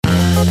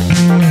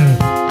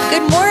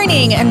Good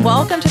morning and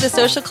welcome to the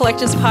Social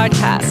Collectives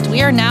podcast.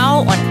 We are now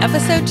on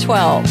episode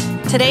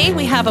 12. Today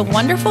we have a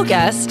wonderful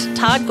guest,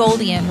 Todd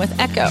Goldian with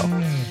Echo.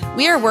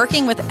 We are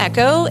working with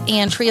Echo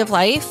and Tree of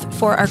Life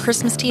for our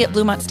Christmas tea at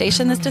Bluemont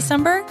Station this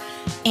December.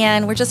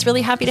 And we're just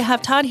really happy to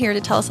have Todd here to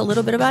tell us a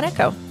little bit about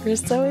Echo. We're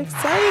so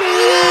excited.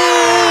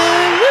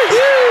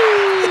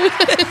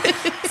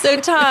 So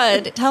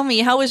Todd, tell me,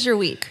 how was your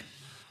week?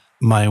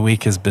 My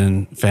week has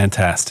been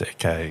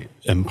fantastic. I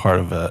am part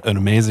of an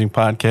amazing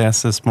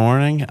podcast this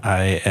morning.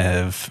 I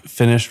have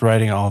finished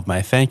writing all of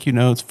my thank you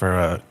notes for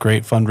a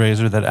great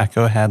fundraiser that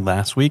Echo had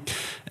last week.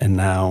 And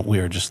now we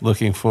are just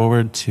looking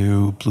forward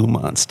to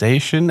Bluemont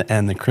Station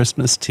and the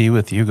Christmas tea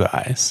with you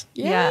guys.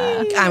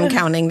 Yeah. I'm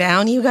counting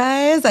down, you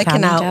guys. I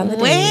cannot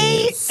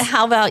wait.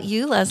 How about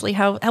you, Leslie?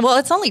 Well,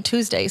 it's only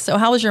Tuesday, so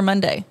how was your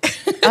Monday?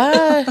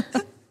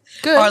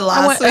 Good. Or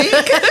last week.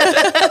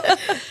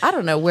 I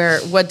don't know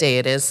what day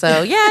it is.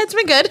 So yeah, it's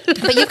been good.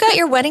 But you've got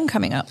your wedding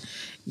coming up.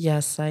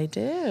 Yes, I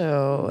do.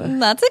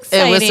 That's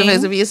exciting. It was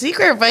supposed to be a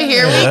secret, but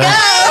here we go.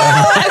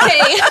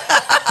 Okay.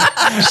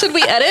 Should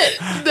we edit?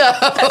 No.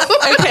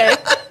 Okay.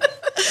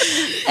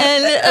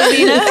 And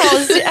Alina,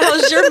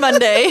 how's your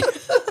Monday?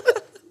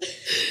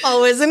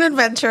 Always an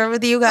adventure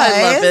with you guys.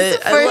 I love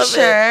it. For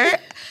sure.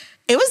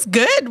 It was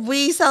good.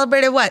 We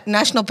celebrated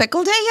National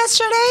Pickle Day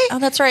yesterday? Oh,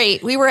 that's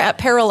right. We were at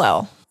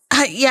Parallel.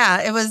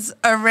 Yeah, it was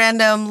a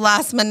random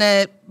last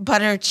minute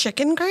butter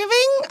chicken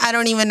craving. I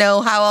don't even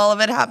know how all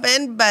of it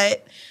happened,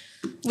 but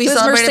we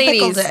celebrated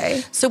Pickle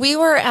Day. So we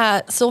were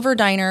at Silver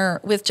Diner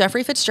with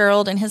Jeffrey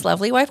Fitzgerald and his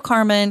lovely wife,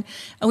 Carmen,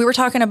 and we were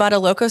talking about a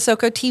Loco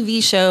Soco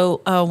TV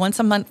show, once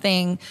a month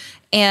thing,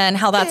 and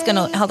how that's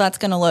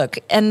gonna look.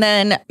 And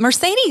then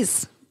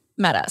Mercedes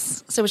met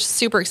us. So we're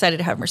super excited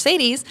to have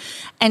Mercedes,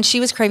 and she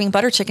was craving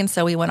butter chicken.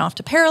 So we went off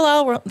to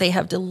Parallel where they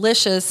have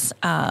delicious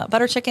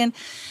butter chicken.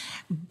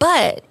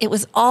 But it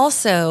was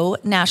also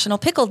National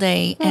Pickle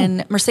Day,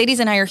 and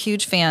Mercedes and I are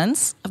huge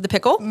fans of the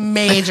pickle.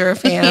 Major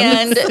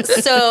fans. And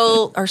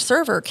so our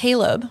server,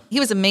 Caleb, he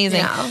was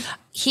amazing. Yeah.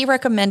 He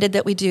recommended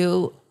that we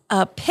do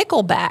a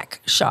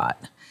pickleback shot,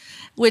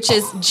 which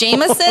is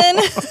Jameson.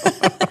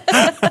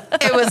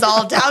 It was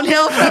all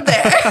downhill from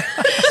there.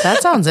 That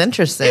sounds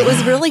interesting. It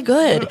was really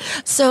good.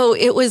 So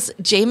it was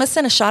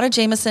Jameson, a shot of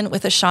Jameson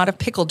with a shot of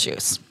pickle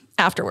juice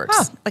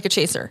afterwards, like a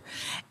chaser.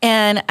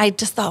 And I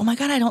just thought, oh my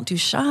God, I don't do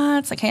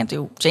shots. I can't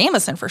do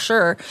Jameson for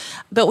sure.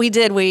 But we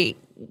did.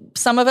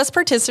 Some of us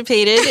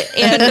participated,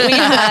 and we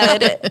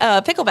had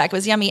pickleback. It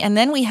was yummy. And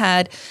then we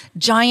had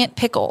giant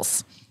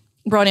pickles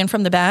brought in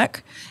from the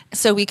back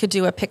so we could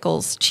do a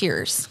pickles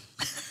cheers.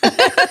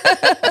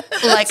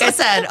 Like I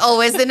said,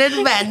 always an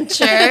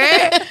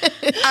adventure.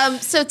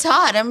 So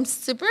Todd, I'm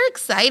super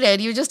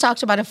excited. You just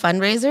talked about a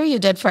fundraiser you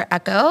did for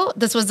Echo.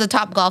 This was the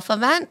Top Golf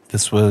event.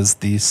 This was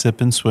the Sip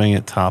and Swing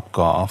at Top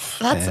Golf.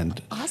 That's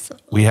and awesome.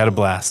 We had a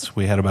blast.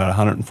 We had about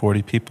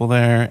 140 people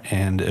there,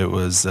 and it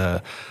was,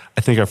 I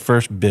think, our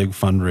first big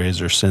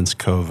fundraiser since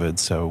COVID.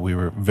 So we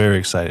were very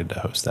excited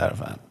to host that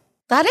event.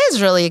 That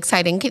is really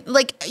exciting.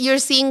 Like, you're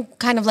seeing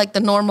kind of like the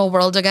normal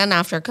world again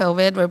after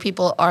COVID, where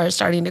people are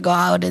starting to go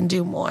out and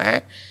do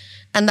more.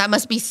 And that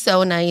must be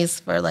so nice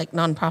for like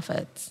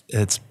nonprofits.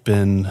 It's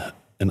been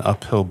an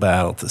uphill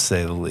battle, to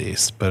say the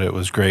least, but it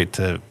was great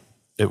it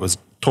was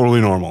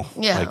totally normal.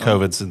 Yeah. Like,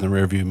 COVID's in the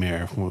rearview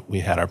mirror. We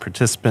had our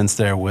participants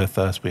there with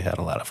us. We had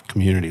a lot of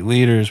community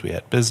leaders. We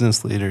had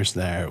business leaders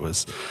there. It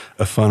was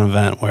a fun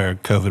event where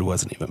COVID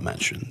wasn't even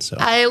mentioned. So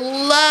I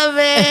love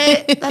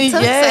it. That's so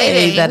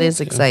Yay, exciting. that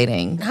is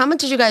exciting. How much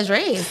did you guys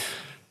raise?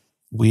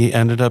 we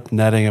ended up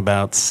netting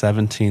about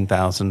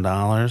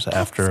 $17,000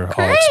 after all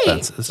great.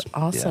 expenses.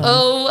 Awesome. Yeah.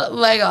 Oh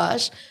my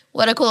gosh.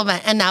 What a cool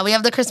event. And now we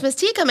have the Christmas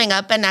tea coming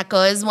up, and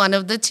Echo is one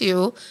of the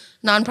two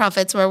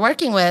nonprofits we're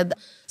working with.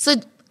 So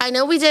I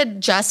know we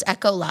did just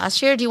Echo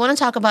last year. Do you want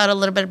to talk about a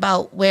little bit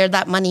about where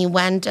that money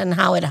went and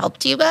how it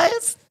helped you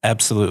guys?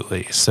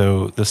 Absolutely.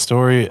 So the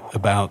story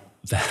about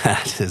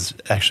that is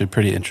actually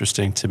pretty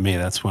interesting to me.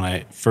 That's when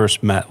I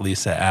first met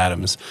Lisa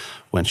Adams,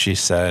 when she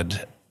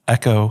said,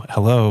 Echo,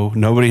 hello,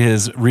 nobody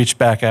has reached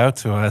back out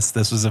to us.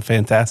 This was a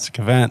fantastic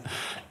event.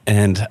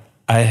 And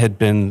I had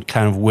been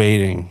kind of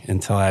waiting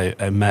until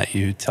I met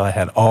you, till I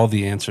had all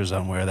the answers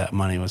on where that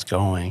money was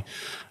going.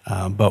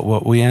 But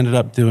what we ended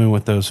up doing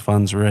with those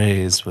funds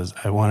raised was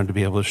I wanted to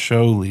be able to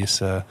show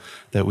Lisa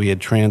that we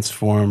had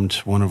transformed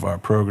one of our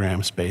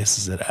program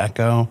spaces at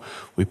Echo.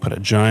 We put a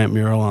giant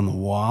mural on the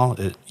wall.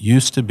 It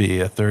used to be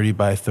a 30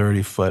 by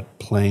 30 foot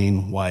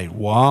plain white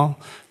wall.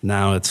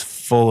 Now it's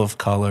full of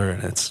color,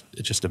 and it's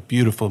just a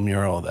beautiful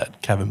mural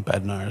that Kevin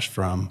Bednarz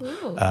from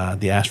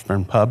the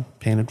Ashburn Pub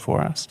painted for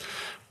us.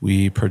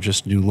 We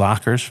purchased new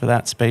lockers for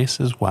that space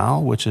as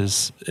well,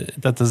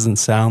 that doesn't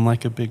sound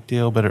like a big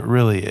deal, but it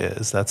really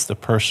is. That's the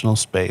personal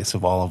space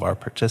of all of our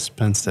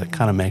participants that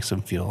kind of makes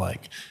them feel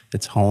like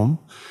it's home.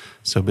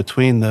 So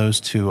between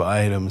those two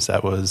items,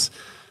 that was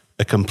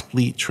a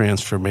complete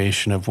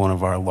transformation of one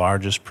of our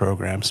largest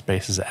program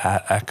spaces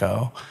at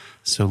Echo.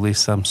 So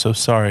Lisa, I'm so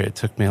sorry it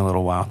took me a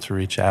little while to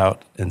reach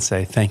out and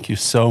say thank you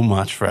so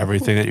much for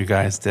everything that you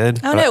guys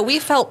did. Oh, no, we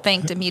felt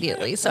thanked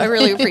immediately. So I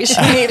really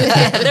appreciate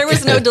that. There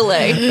was no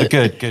delay.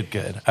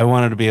 Good. I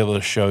wanted to be able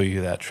to show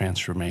you that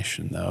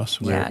transformation, though.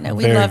 So we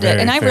loved it.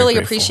 And I really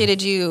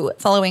appreciated you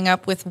following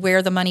up with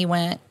where the money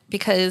went,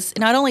 because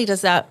not only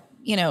does that,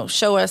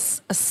 show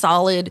us a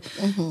solid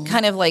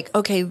kind of like,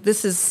 okay,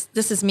 this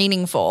is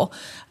meaningful,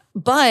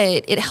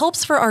 but it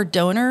helps for our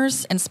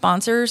donors and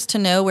sponsors to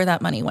know where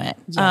that money went.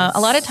 Yes. A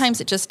lot of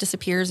times it just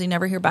disappears. You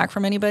never hear back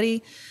from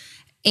anybody.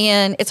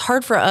 And it's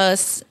hard for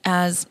us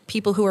as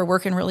people who are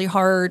working really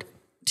hard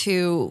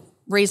to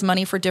raise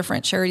money for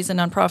different charities and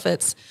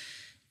nonprofits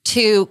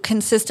to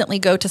consistently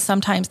go to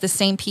sometimes the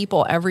same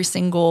people every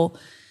single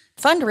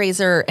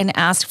fundraiser and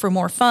ask for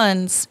more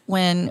funds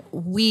when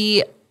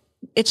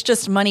it's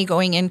just money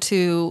going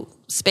into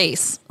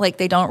space. Like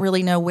they don't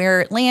really know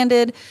where it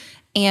landed.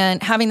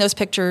 And having those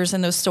pictures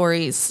and those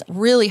stories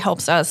really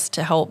helps us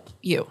to help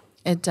you.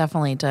 It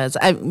definitely does.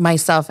 I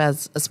myself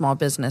as a small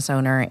business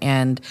owner,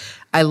 and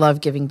I love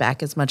giving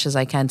back as much as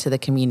I can to the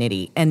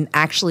community, and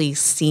actually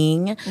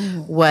seeing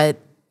what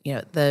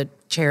the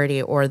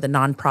charity or the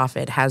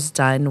nonprofit has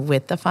done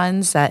with the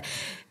funds. That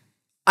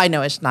I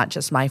know it's not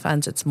just my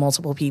funds; it's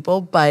multiple people.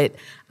 But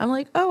I'm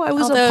like, oh, I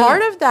was a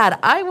part of that.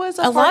 I was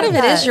a part lot of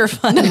it is your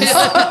funds.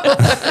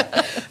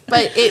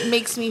 But it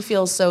makes me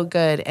feel so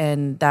good,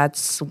 and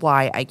that's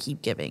why I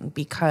keep giving,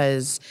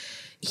 because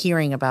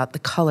hearing about the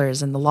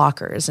colors and the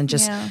lockers and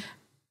just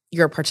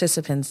your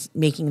participants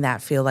making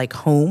that feel like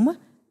home,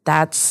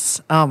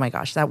 that's, oh my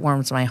gosh, that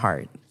warms my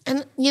heart.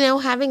 And,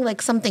 having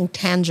like something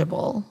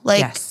tangible,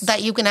 like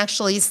that you can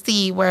actually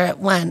see where it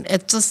went.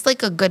 It's just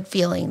like a good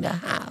feeling to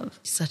have.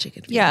 Such a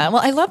good feeling. Yeah,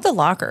 well, I love the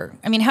locker.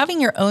 I mean,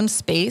 having your own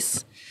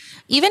space,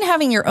 even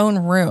having your own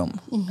room.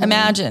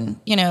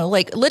 Imagine,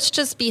 let's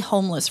just be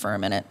homeless for a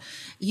minute.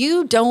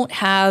 You don't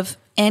have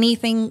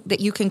anything that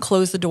you can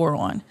close the door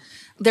on.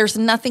 There's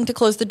nothing to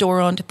close the door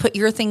on to put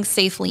your things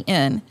safely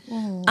in.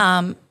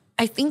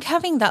 I think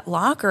having that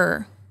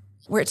locker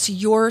where it's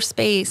your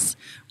space,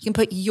 you can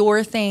put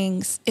your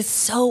things, is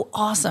so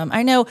awesome.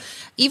 I know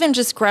even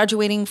just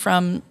graduating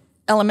from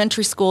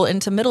elementary school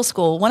into middle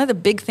school, one of the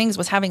big things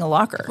was having a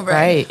locker.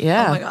 Right,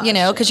 yeah. Oh my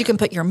gosh. Because you can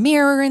put your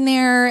mirror in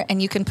there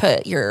and you can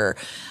put your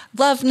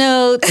love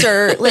notes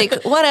or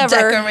like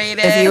whatever.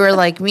 Decorated. If you were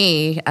like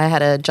me, I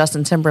had a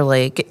Justin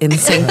Timberlake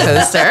NSYNC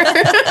poster.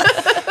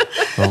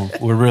 Well,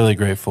 we're really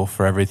grateful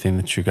for everything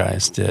that you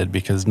guys did,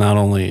 because not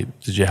only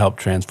did you help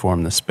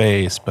transform the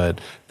space,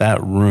 but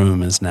that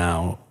room is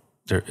now,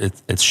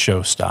 it's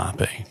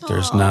show-stopping.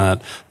 There's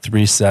not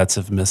 3 sets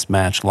of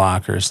mismatched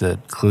lockers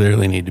that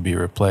clearly need to be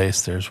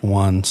replaced. There's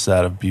one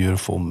set of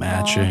beautiful,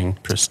 matching,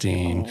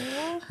 pristine,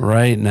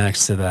 right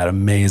next to that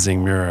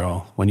amazing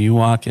mural. When you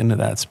walk into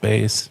that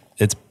space,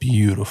 it's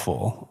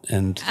beautiful.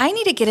 And I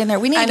need to get in there.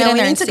 We need to I get know in we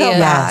there need and to see go it.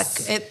 back.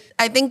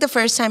 I think the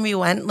first time we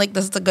went, like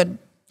this is a good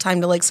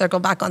time to like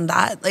circle back on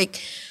that.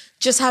 Like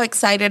just how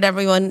excited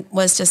everyone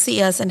was to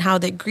see us and how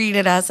they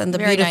greeted us and the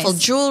Very beautiful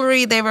nice.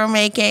 jewelry they were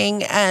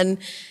making. And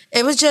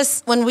it was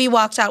just, when we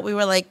walked out, we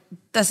were like,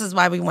 this is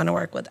why we want to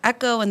work with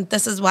Echo and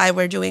this is why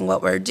we're doing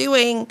what we're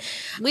doing.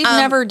 We've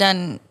never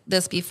done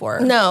this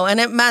before. No, and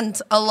it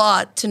meant a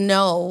lot to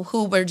know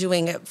who we're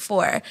doing it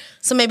for.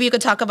 So maybe you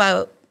could talk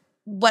about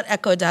what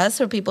Echo does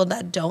for people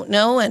that don't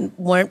know and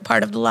weren't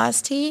part of the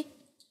last T.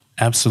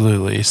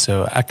 Absolutely.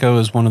 So Echo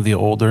is one of the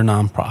older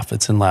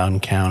nonprofits in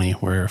Loudoun County.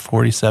 We're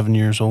 47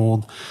 years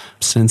old.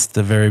 Since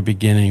the very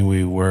beginning,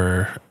 we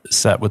were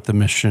set with the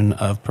mission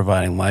of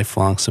providing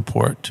lifelong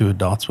support to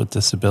adults with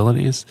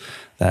disabilities.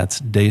 That's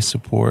day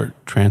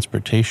support,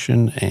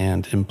 transportation,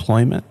 and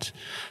employment.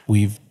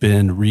 We've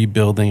been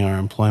rebuilding our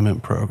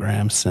employment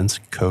program since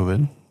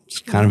COVID. It's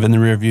kind of in the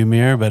rearview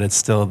mirror, but it's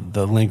still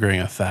the lingering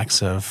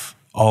effects of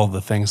all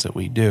the things that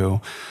we do.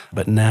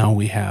 But now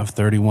we have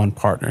 31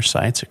 partner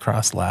sites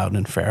across Loudoun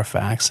and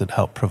Fairfax that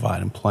help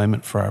provide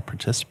employment for our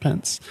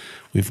participants.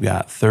 We've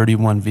got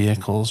 31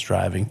 vehicles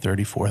driving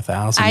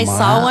 34,000 I miles.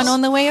 saw one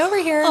on the way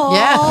over here.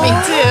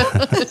 Yeah,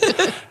 me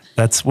too.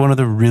 That's one of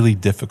the really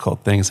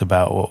difficult things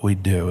about what we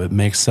do. It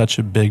makes such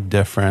a big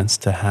difference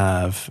to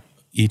have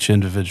each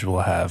individual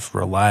have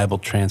reliable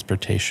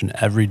transportation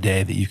every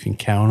day that you can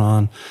count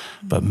on.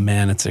 But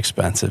man, it's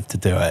expensive to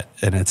do it.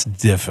 And it's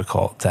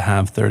difficult to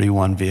have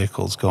 31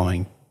 vehicles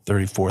going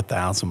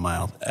 34,000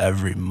 miles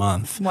every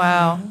month.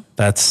 Wow.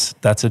 That's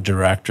a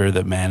director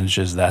that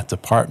manages that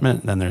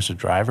department. Then there's a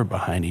driver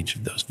behind each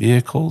of those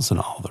vehicles and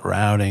all the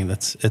routing.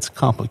 It's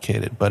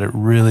complicated, but it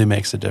really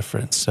makes a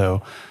difference.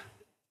 So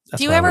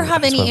Do you ever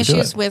have any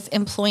issues with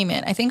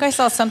employment? I think I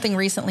saw something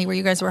recently where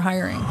you guys were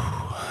hiring.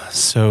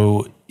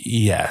 So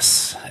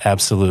yes,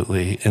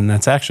 absolutely. And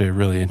that's actually a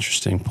really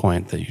interesting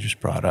point that you just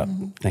brought up.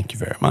 Thank you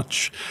very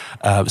much.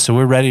 So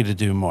we're ready to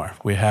do more.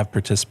 We have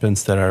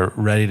participants that are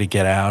ready to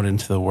get out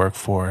into the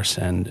workforce,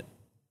 and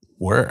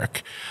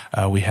work.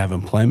 We have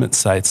employment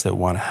sites that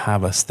want to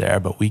have us there,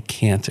 but we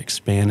can't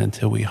expand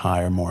until we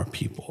hire more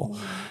people.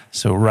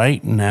 So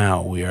right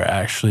now, we are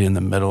actually in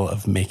the middle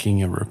of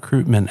making a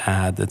recruitment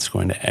ad that's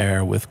going to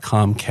air with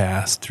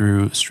Comcast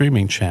through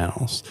streaming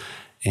channels.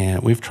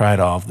 And we've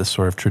tried all of the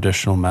sort of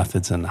traditional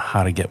methods and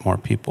how to get more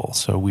people.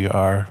 So we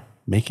are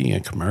making a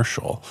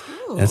commercial.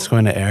 It's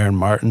going to air in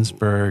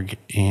Martinsburg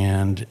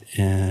and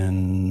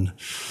in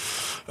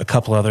a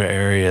couple other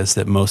areas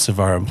that most of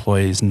our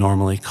employees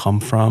normally come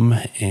from.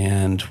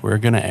 And we're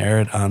going to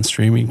air it on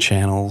streaming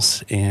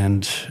channels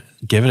and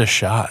give it a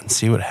shot and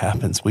see what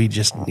happens. We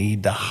just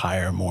need to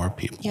hire more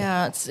people.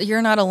 Yeah,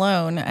 you're not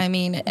alone. I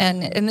mean,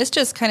 and this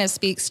just kind of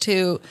speaks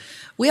to,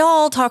 we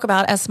all talk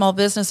about as small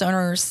business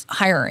owners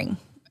hiring.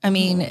 I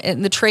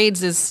mean, the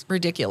trades is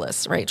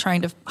ridiculous, right?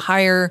 Trying to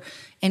hire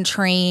and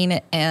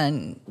train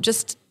and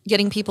just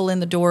getting people in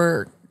the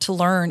door to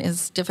learn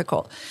is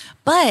difficult.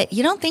 But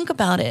you don't think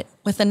about it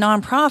with the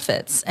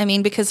nonprofits. I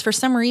mean, because for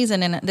some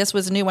reason, and this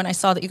was new when I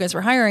saw that you guys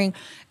were hiring,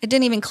 it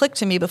didn't even click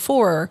to me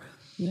before.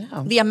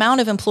 Yeah. The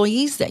amount of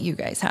employees that you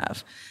guys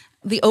have,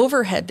 the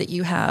overhead that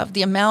you have,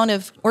 the amount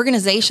of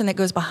organization that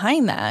goes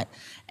behind that,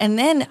 and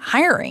then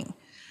hiring.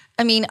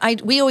 I mean,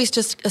 we always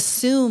just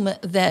assume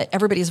that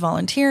everybody's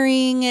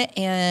volunteering,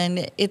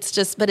 and it's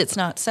just, but it's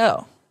not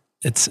so.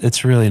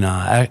 It's really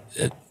not.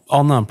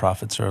 All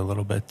nonprofits are a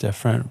little bit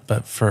different,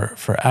 but for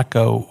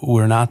Echo,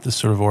 we're not the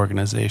sort of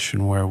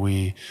organization where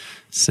we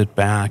sit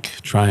back,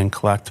 try and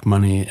collect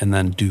money, and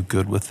then do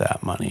good with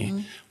that money. Mm-hmm.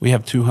 We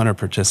have 200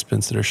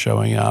 participants that are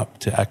showing up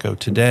to Echo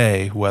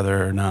today,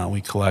 whether or not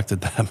we collected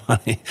that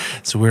money.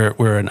 So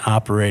we're an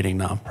operating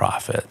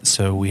nonprofit.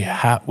 So we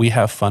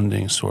have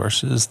funding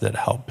sources that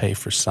help pay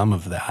for some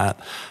of that,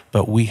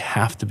 but we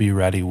have to be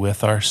ready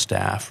with our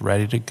staff,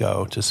 ready to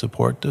go to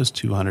support those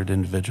 200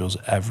 individuals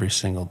every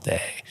single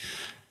day.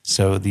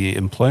 So the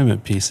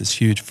employment piece is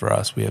huge for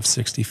us. We have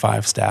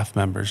 65 staff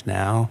members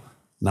now.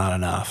 Not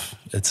enough.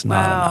 It's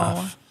not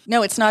enough.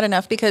 No, it's not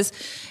enough because,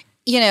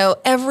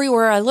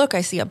 everywhere I look, I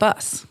see a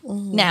bus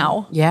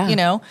now.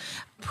 Yeah.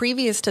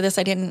 Previous to this,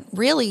 I didn't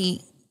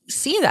really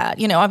see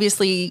that.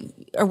 Obviously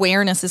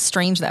awareness is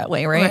strange that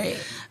way, right?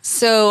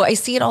 So I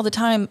see it all the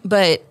time.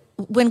 But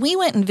when we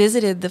went and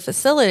visited the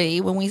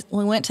facility, when we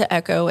went to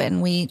Echo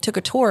and we took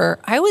a tour,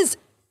 I was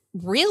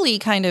really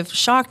kind of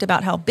shocked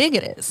about how big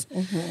it is.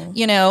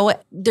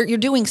 Mm-hmm. You're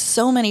doing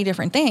so many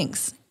different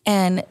things.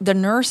 And the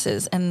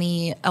nurses and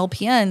the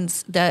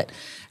LPNs that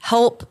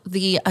help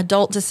the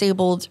adult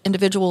disabled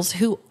individuals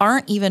who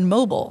aren't even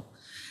mobile.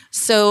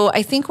 So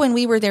I think when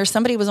we were there,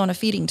 somebody was on a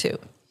feeding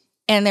tube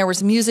and there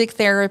was music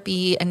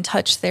therapy and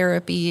touch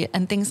therapy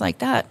and things like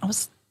that. I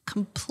was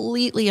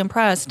completely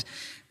impressed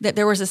that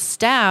there was a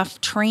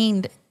staff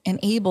trained and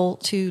able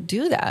to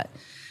do that.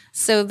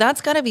 So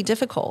that's got to be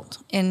difficult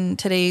in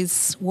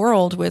today's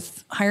world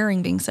with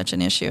hiring being such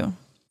an issue.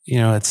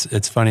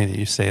 It's funny that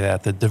you say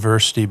that. The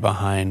diversity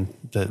behind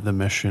the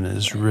mission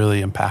is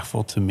really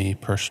impactful to me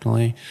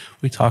personally.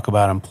 We talk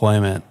about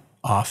employment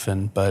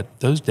often,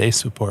 but those day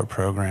support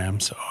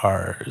programs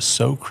are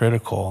so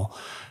critical.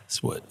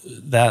 So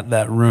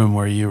that room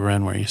where you were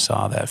in, where you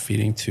saw that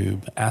feeding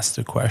tube, asked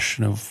the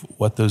question of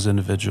what those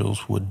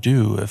individuals would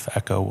do if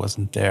Echo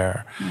wasn't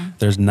there. Mm.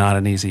 There's not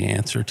an easy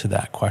answer to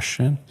that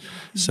question.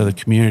 Mm-hmm. So the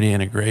community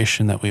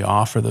integration that we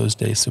offer those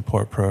day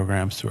support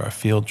programs through our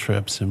field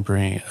trips and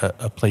bring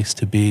a place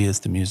to be is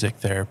the music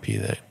therapy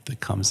that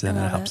comes in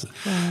and helps.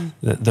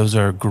 Those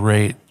are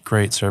great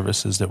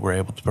services that we're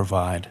able to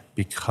provide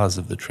because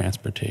of the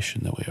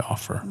transportation that we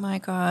offer. Oh my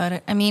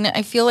God. I mean,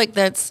 I feel like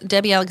that's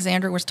Debbie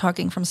Alexander was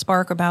talking from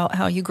Spark about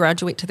how you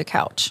graduate to the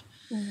couch.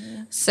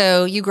 Mm-hmm.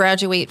 So you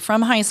graduate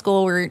from high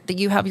school where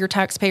you have your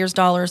taxpayers'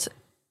 dollars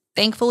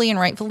thankfully and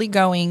rightfully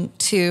going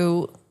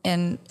to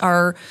in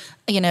our,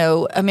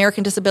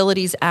 American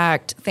Disabilities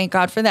Act. Thank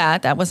God for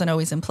that. That wasn't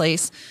always in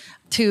place.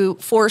 To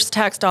force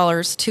tax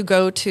dollars to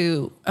go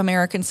to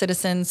American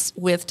citizens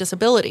with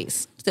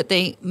disabilities, that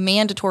they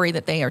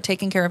are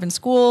taken care of in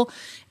school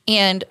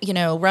and,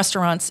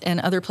 restaurants and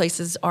other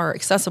places are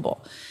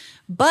accessible.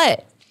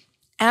 But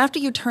after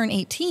you turn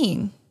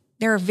 18,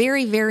 there are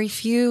very, very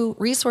few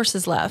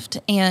resources left.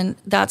 And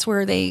that's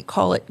where they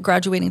call it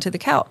graduating to the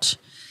couch.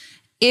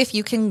 If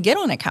you can get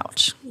on a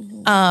couch.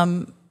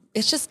 Mm-hmm.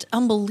 It's just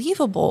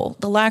unbelievable,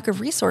 the lack of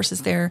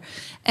resources there.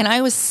 And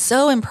I was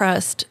so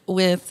impressed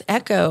with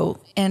Echo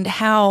and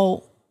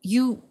how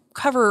you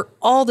cover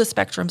all the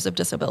spectrums of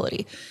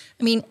disability.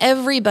 I mean,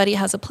 everybody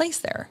has a place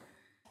there.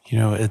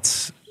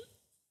 It's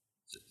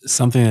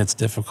something that's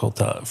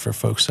difficult for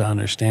folks to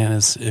understand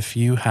is if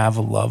you have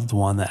a loved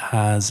one that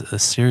has a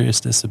serious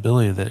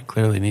disability that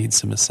clearly needs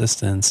some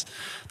assistance,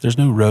 there's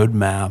no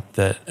roadmap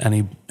that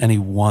any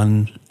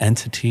one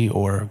entity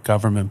or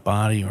government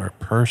body or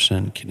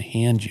person can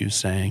hand you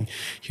saying,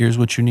 here's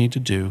what you need to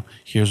do,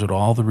 here's what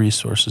all the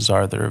resources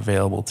are that are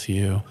available to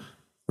you,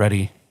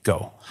 ready,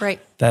 go.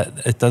 Right.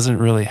 That it doesn't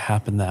really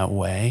happen that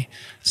way.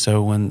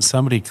 So when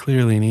somebody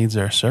clearly needs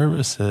our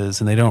services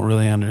and they don't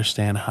really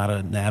understand how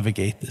to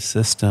navigate the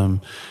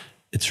system,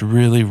 it's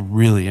really,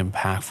 really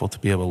impactful to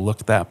be able to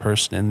look that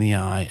person in the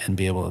eye and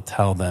be able to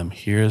tell them,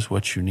 here's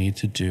what you need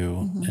to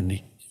do,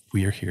 and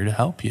we are here to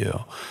help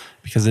you.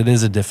 Because it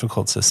is a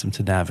difficult system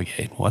to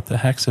navigate. What the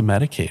heck's a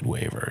Medicaid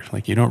waiver?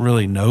 Like, you don't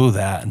really know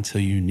that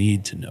until you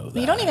need to know that.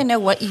 You don't even know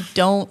what you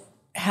don't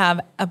have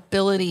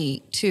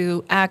ability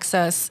to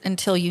access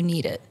until you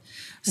need it.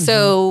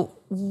 So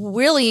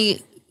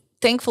really,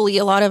 thankfully,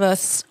 a lot of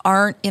us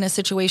aren't in a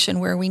situation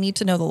where we need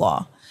to know the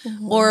law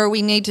or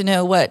we need to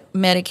know what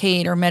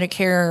Medicaid or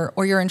Medicare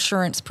or your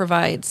insurance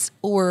provides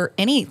or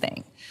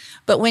anything.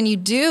 But when you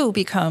do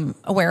become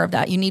aware of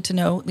that, you need to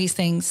know these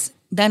things,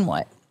 then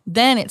what?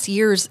 Then it's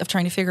years of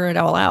trying to figure it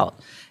all out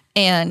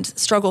and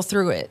struggle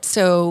through it.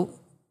 So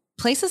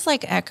places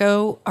like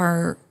Echo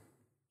are,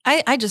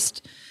 I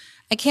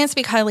can't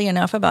speak highly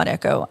enough about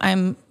Echo.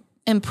 I'm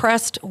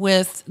impressed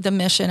with the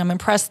mission. I'm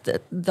impressed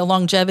at the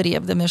longevity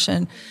of the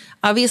mission.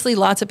 Obviously,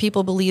 lots of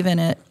people believe in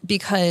it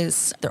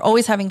because they're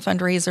always having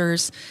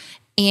fundraisers.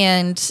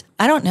 And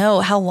I don't know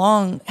how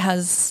long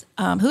who's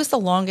the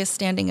longest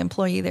standing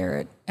employee there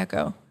at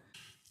Echo?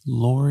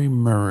 Lori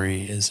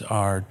Murray is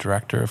our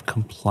director of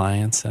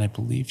compliance, and I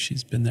believe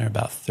she's been there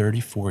about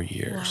 34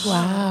 years.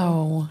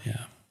 Wow.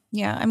 Yeah.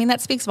 Yeah, I mean, that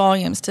speaks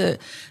volumes to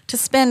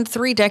spend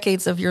 3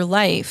 decades of your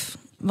life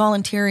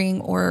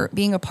volunteering or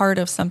being a part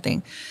of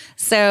something.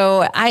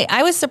 So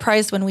I was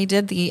surprised when we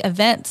did the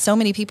event, so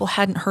many people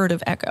hadn't heard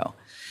of Echo.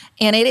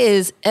 And it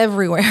is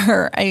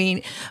everywhere. I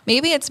mean,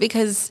 maybe it's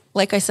because,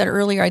 like I said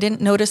earlier, I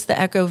didn't notice the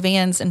Echo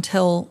vans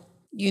until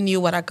You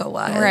knew what Echo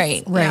was.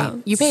 Right. Yeah.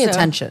 You pay So-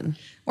 attention.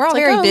 we're all It's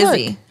like, very oh,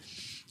 busy. look.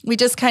 We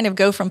just kind of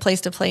go from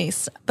place to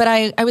place. But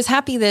I was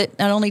happy that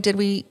not only did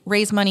we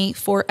raise money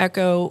for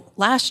Echo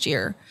last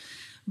year,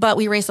 but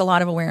we raised a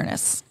lot of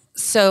awareness.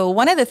 So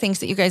one of the things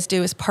that you guys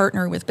do is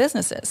partner with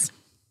businesses.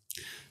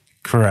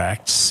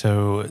 Correct.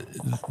 So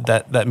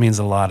that means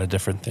a lot of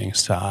different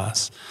things to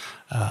us.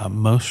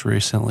 Most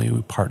recently,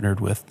 we partnered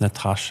with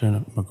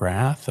Natasha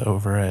McGrath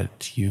over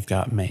at You've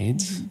Got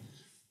Maids,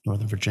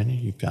 Northern Virginia.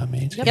 You've Got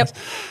Maids. Yep. Yes.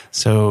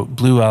 So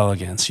Blue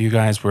Elegance, you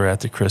guys were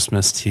at the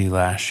Christmas tea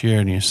last year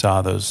and you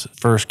saw those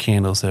first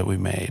candles that we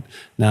made.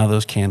 Now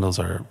those candles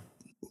are,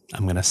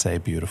 I'm going to say,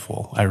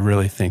 beautiful. I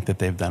really think that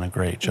they've done a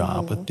great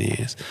job with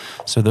these.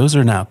 So those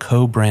are now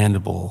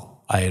co-brandable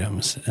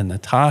items. And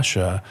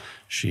Natasha,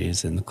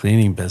 she's in the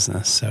cleaning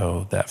business.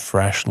 So that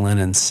fresh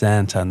linen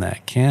scent on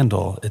that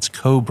candle, it's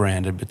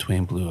co-branded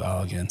between Blue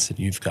Elegance and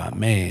You've Got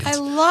Maids. I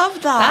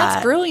love that.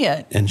 That's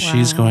brilliant. And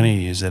she's going to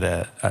use it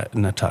at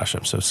Natasha.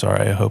 I'm so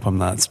sorry. I hope I'm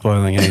not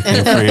spoiling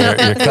anything for your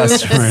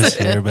customers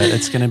here, but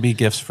it's going to be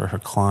gifts for her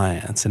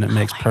clients. And it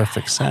makes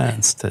perfect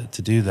sense to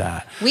do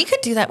that. We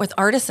could do that with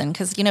Artisan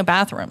because,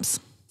 bathrooms.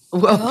 I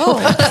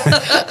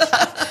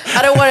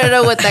don't want to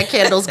know what that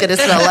candle's going to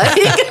smell like.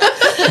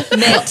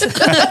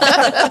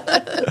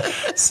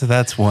 So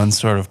that's one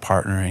sort of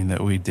partnering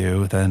that we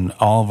do. Then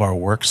all of our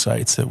work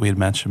sites that we had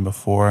mentioned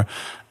before,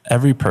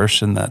 every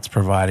person that's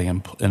providing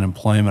an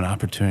employment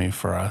opportunity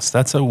for us,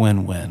 that's a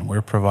win-win.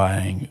 We're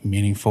providing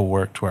meaningful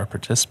work to our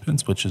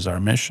participants, which is our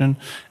mission,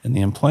 and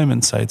the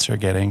employment sites are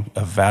getting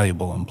a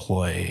valuable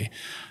employee.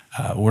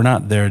 We're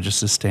not there just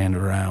to stand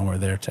around. We're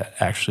there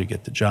to actually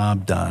get the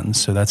job done.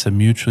 So that's a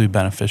mutually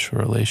beneficial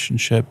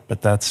relationship,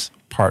 but that's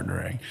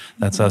partnering.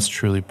 That's us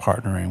truly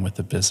partnering with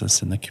the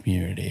business and the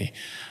community.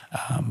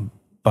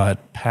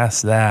 But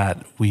past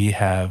that, we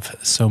have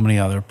so many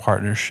other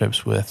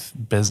partnerships with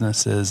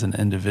businesses and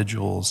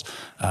individuals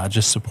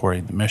just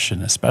supporting the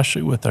mission,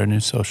 especially with our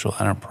new social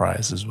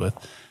enterprises with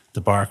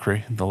the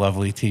Barkery, the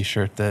lovely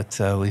T-shirt that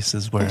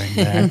Lisa's wearing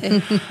there.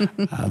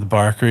 The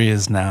Barkery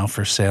is now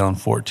for sale in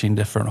 14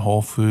 different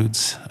Whole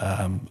Foods,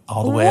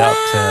 all the way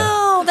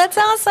Wow, that's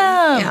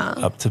awesome. Yeah.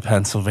 up to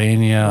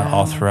Pennsylvania,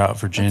 all throughout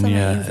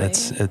Virginia.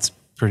 amazing. It's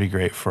pretty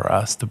great for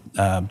us. The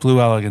Blue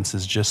Elegance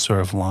is just sort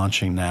of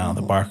launching now.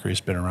 The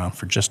Barkery's been around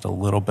for just a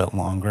little bit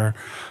longer,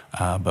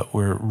 but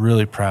we're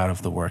really proud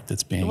of the work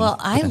that's being. Well,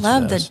 put I into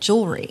love the this.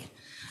 jewelry.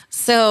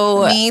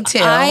 So Me too.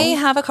 I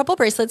have a couple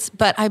bracelets,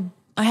 but I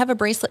have a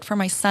bracelet for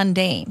my son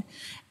Dane,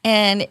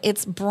 and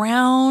it's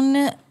brown.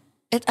 I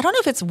don't know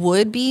if it's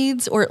wood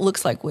beads or it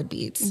looks like wood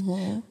beads,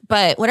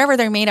 but whatever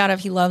they're made out of,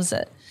 he loves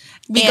it.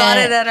 We got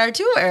it at our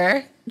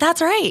tour.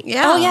 That's right.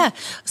 Yeah. Oh yeah.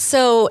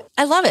 So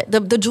I love it.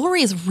 The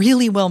jewelry is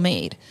really well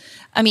made.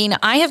 I mean,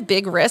 I have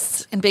big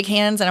wrists and big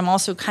hands, and I'm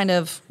also kind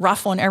of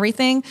rough on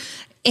everything.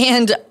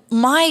 And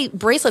my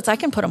bracelets, I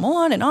can put them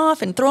on and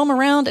off and throw them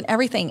around and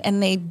everything,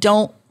 and they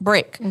don't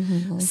break.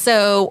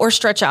 So, or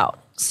stretch out.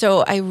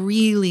 So I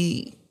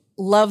really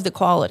love the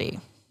quality.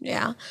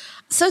 Yeah.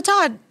 So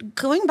Todd,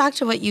 going back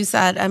to what you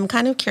said, I'm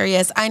kind of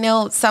curious. I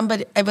know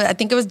somebody, I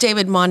think it was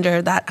David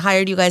Monder that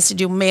hired you guys to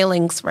do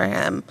mailings for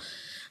him,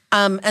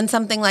 and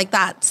something like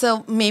that.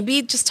 So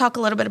maybe just talk a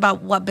little bit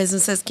about what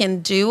businesses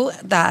can do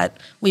that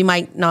we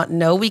might not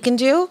know we can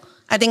do.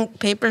 I think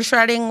paper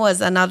shredding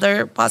was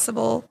another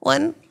possible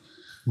one.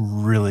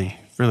 Really,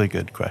 really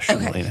good question,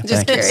 Okay, Lena.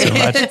 just Thank you so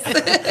much.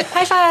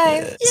 High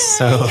five.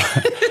 So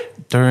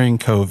during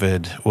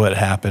COVID, what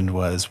happened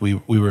was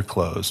we were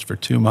closed for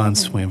 2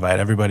 months. We invite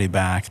everybody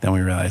back. Then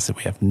we realized that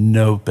we have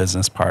no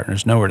business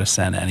partners, nowhere to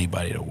send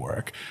anybody to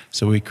work.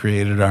 So we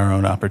created our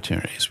own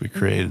opportunities. We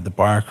created the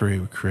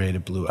Barkery, we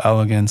created Blue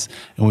Elegance,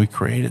 and we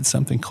created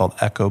something called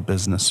Echo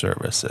Business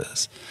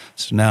Services.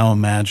 So now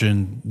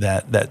imagine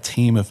that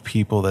team of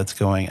people that's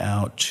going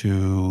out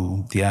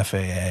to the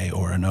FAA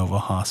or Inova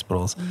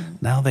hospitals.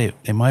 Now they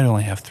might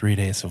only have 3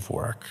 days of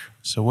work.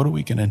 So what are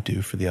we going to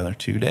do for the other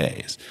 2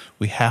 days?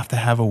 We have to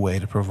have a way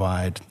to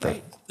provide the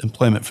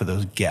employment for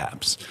those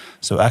gaps.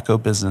 So Echo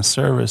Business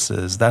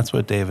Services, that's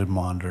what David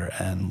Maunder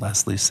and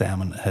Leslie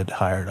Salmon had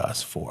hired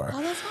us for.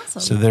 Oh, that's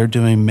awesome. So they're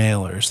doing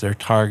mailers. They're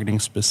targeting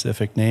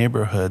specific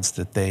neighborhoods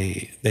that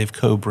they've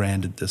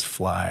co-branded this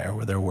flyer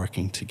where they're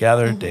working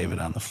together, David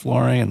on the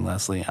flooring and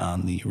Leslie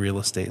on the real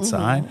estate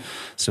side.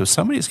 So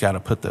somebody's got to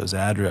put those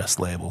address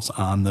labels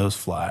on those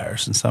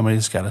flyers, and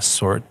somebody's got to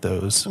sort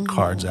those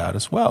cards out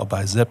as well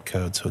by zip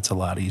code, so it's a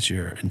lot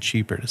easier and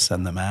cheaper to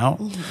send them out.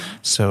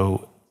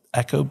 So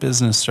Echo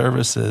Business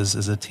Services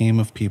is a team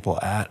of people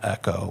at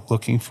Echo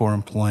looking for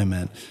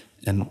employment,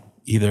 and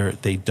either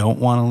they don't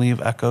want to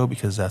leave Echo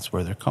because that's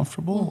where they're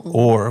comfortable,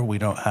 or we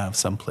don't have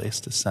some place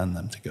to send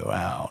them to go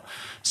out.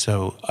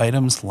 So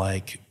items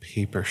like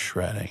paper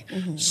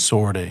shredding,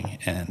 sorting,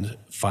 and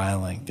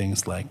filing,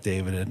 things like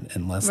David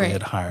and Leslie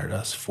had hired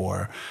us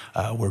for.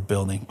 We're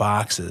building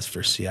boxes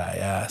for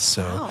CIS.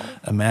 So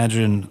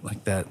imagine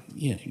like that,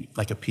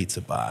 like a pizza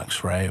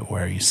box, right?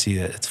 Where you see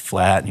that it's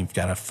flat and you've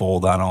got to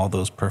fold on all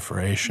those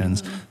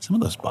perforations. Some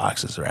of those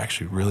boxes are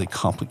actually really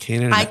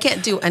complicated. I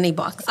can't do any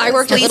boxes. I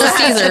worked at Little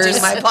Caesars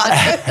do my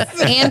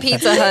boxes. and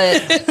Pizza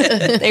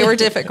Hut. They were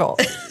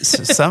difficult.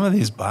 So some of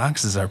these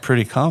boxes are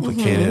pretty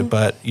complicated,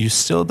 but you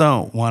still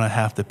don't want to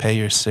have to pay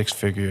your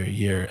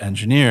 6-figure-a-year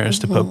engineers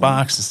to put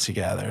boxes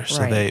together.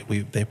 So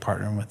they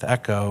partner with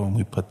Echo, and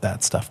we put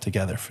that stuff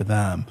together for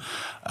them.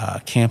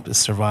 Campus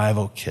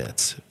survival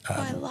kits.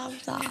 I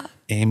love that.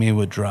 Amy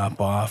would drop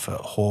off a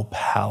whole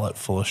pallet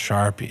full of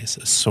Sharpies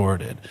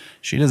assorted.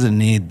 She doesn't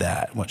need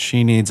that. What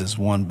she needs is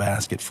one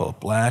basket full of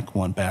black,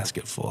 one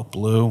basket full of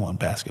blue, one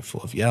basket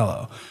full of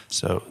yellow.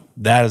 So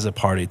that is a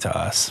party to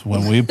us.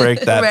 When we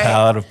break that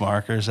pallet of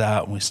markers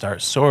out and we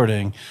start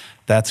sorting,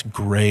 that's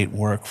great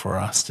work for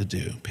us to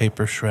do.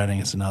 Paper shredding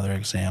is another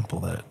example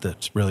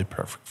that's really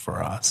perfect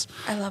for us.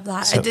 I love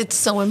that. It's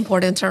so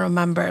important to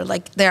remember,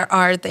 like, there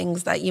are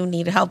things that you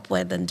need help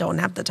with and don't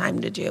have the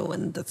time to do,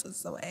 and this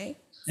is the way.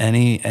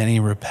 Any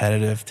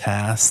repetitive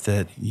tasks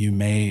that you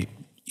may,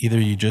 either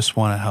you just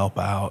want to help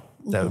out,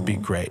 that would be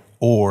great,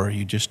 or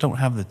you just don't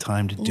have the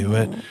time to do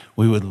it,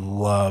 we would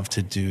love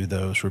to do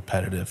those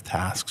repetitive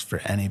tasks for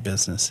any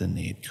business in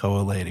need.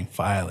 Collating,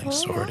 filing,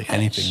 sorting,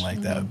 anything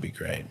like that would be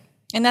great.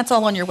 And that's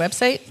all on your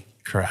website?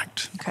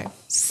 Correct. Okay.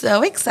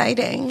 So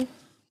exciting.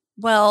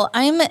 Well,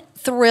 I'm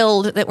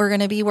thrilled that we're going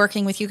to be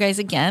working with you guys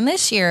again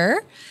this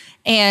year.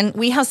 And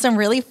we have some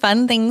really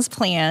fun things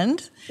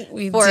planned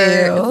for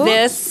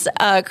this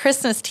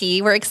Christmas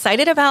tea. We're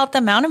excited about the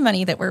amount of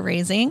money that we're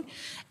raising.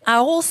 I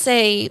will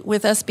say,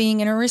 with us being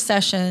in a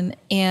recession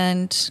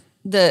and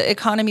the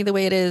economy the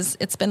way it is,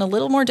 it's been a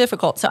little more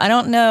difficult. So I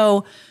don't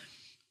know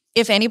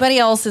if anybody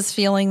else is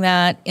feeling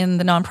that in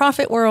the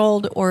nonprofit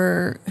world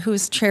or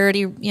who's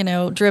charity,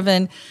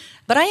 driven,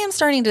 but I am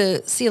starting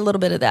to see a little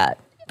bit of that.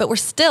 But we're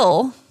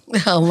still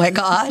Oh my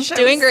gosh.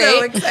 doing great.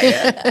 So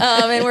excited.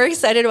 And we're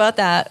excited about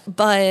that.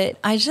 But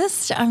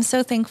I'm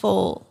so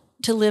thankful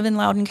to live in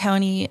Loudoun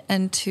County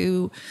and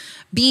to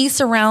be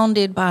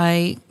surrounded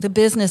by the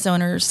business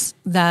owners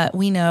that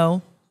we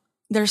know.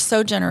 They're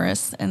so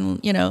generous.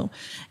 And,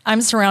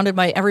 I'm surrounded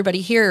by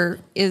everybody here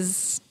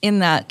is in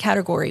that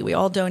category. We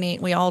all donate,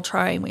 we all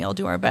try, and we all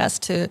do our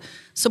best to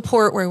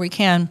support where we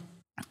can.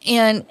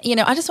 And,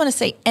 I just want to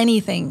say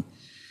anything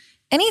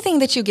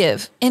that you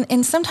give.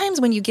 And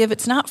sometimes when you give,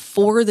 it's not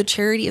for the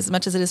charity as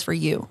much as it is for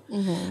you,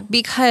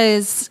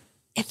 because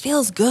it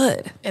feels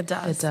good. It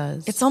does. It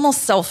does. It's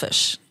almost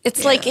selfish.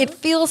 It's like it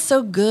feels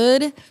so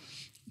good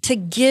to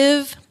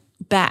give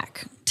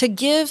back, to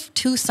give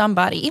to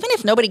somebody. Even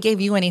if nobody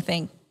gave you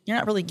anything, you're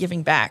not really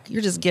giving back.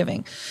 You're just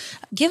giving.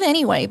 Give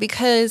anyway,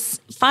 because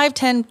 $5,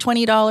 $10,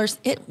 $20,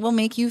 it will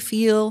make you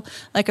feel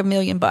like $1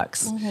 million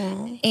bucks.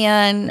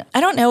 And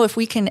I don't know if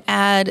we can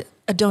add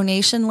a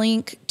donation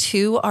link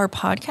to our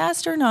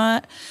podcast or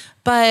not,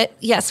 but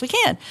yes, we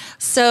can.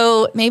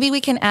 So maybe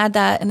we can add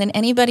that. And then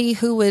anybody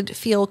who would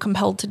feel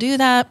compelled to do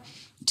that,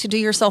 to do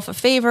yourself a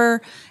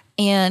favor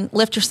and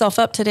lift yourself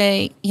up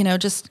today,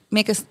 just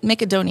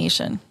make a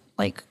donation,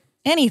 like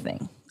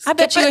anything. I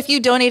bet you if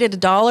you donated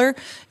 $1,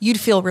 you'd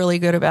feel really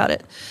good about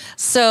it.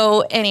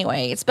 So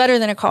anyway, it's better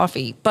than a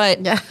coffee, but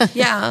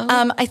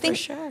Yeah. I think,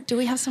 for sure. do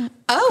we have some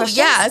questions?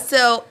 Yeah.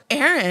 So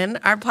Erin,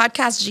 our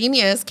podcast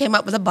genius, came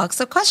up with a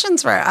box of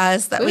questions for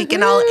us that we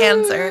can all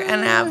answer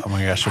and have Oh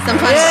my gosh. some fun.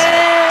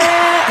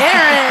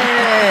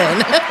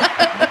 Erin.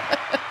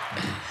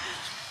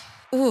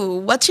 Ooh,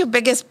 what's your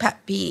biggest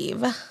pet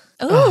peeve?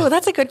 Oh,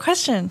 that's a good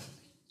question.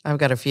 I've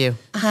got a few.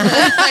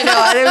 I know.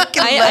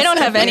 I don't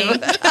have any.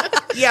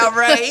 Yeah,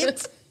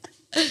 right.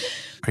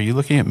 Are you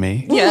looking at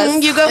me?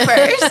 Yes. You go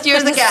first.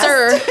 You're the guest.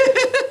 Sir.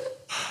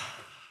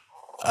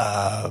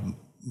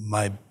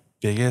 My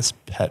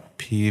biggest pet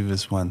peeve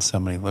is when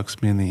somebody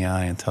looks me in the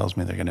eye and tells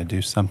me they're going to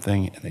do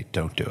something and they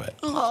don't do it.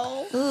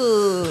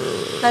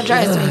 Oh, that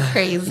drives me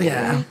crazy.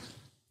 Yeah.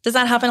 Does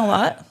that happen a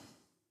lot?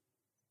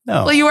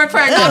 No. Well, you work for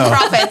a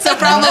nonprofit, so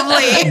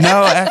probably.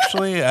 No,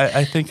 actually,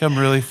 I think I'm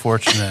really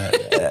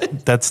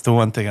fortunate. That's the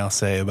one thing I'll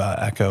say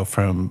about Echo.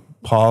 From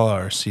Paul,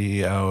 our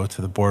CEO,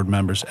 to the board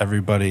members,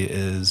 everybody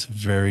is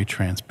very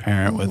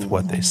transparent with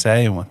what they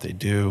say and what they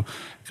do.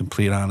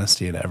 Complete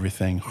honesty and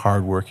everything.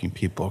 Hardworking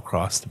people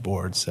across the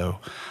board. So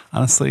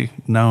honestly,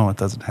 no, it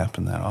doesn't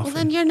happen that often. Well,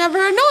 then you're never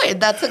annoyed.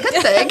 That's a good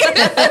thing.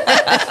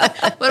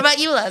 What about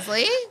you,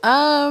 Leslie?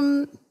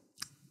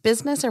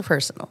 Business or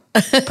personal?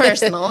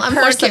 Personal. I'm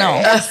Personal.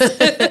 more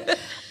curious.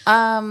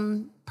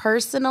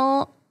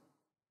 Personal,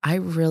 I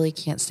really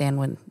can't stand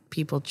when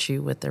people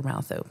chew with their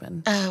mouth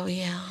open. Oh,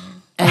 yeah.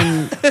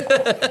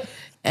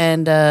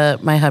 And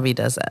my hubby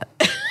does that.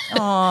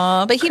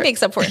 Aw, but he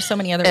makes up for it in so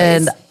many other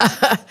ways.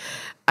 And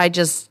I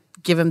just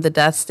give him the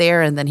death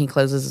stare and then he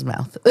closes his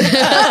mouth.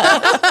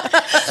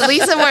 At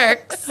least it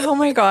works. Oh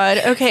my God.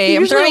 Okay. He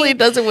I'm usually throwing,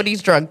 does it when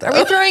he's drunk, though.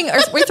 are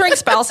we throwing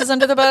spouses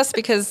under the bus?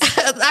 Because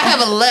I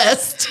have a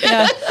list.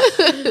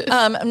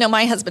 no,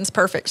 my husband's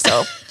perfect.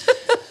 So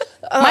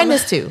Mine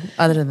is too,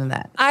 other than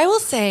that. I will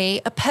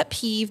say a pet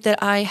peeve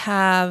that I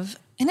have,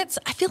 and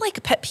I feel like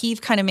a pet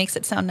peeve kind of makes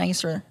it sound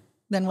nicer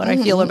than what I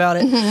feel about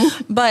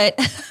it. But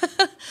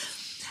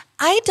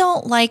I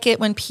don't like it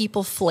when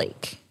people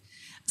flake.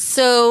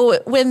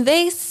 So when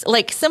they,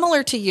 like,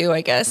 similar to you,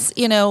 I guess,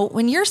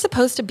 when you're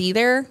supposed to be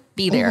there,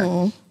 be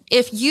there.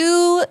 If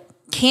you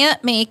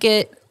can't make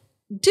it,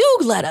 do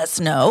let us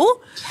know.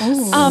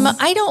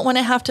 I don't want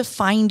to have to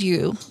find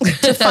you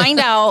to find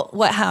out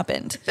what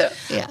happened.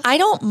 Yeah. I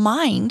don't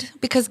mind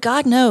because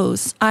God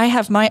knows I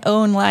have my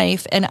own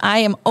life and I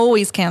am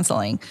always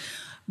canceling.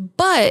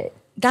 But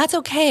that's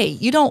okay.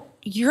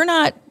 You're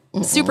not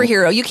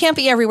superhero. You can't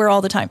be everywhere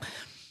all the time.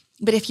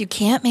 But if you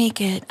can't make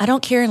it, I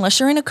don't care unless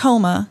you're in a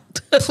coma,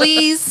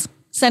 please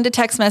send a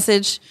text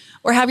message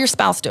or have your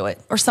spouse do it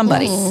or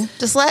somebody.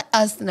 Just let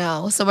us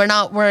know so we're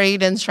not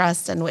worried and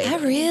stressed and waiting. I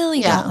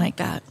really don't like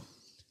that.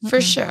 For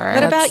sure.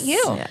 What about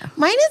you? Yeah.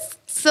 Mine is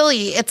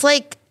silly. It's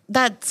like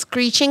that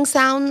screeching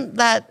sound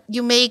that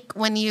you make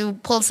when you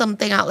pull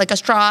something out, like a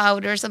straw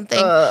out or something.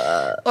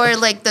 Or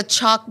like the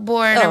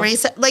chalkboard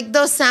eraser. Like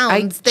those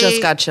sounds. I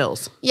just got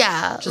chills.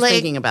 Yeah. Just like,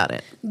 thinking about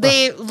it.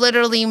 They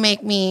literally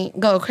make me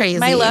go crazy.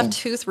 My left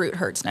tooth root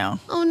hurts now.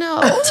 Oh no.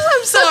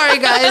 I'm sorry,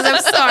 guys.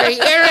 I'm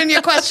sorry. Aaron,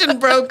 your question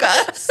broke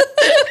us.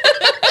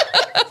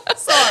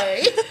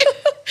 Sorry.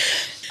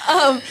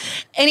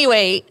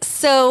 Anyway,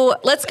 so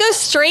let's go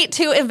straight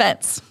to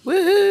events. Fun.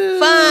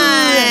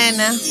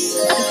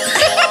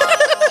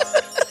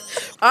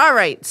 All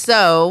right.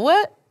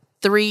 So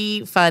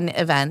 3 fun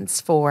events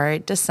for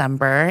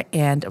December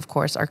and, of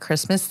course, our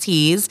Christmas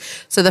teas.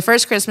 So the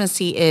first Christmas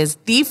tea is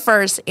the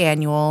first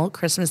annual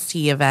Christmas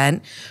tea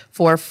event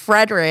for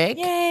Frederick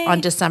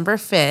on December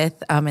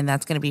 5th. And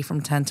that's going to be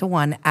from 10 to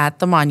 1 at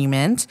the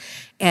Monument.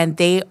 And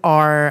they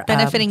are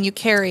Benefiting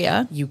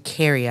Eukarya.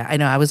 Eukarya. I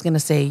know. I was going to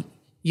say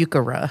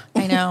Euchara.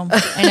 I know.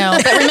 But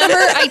remember,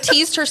 I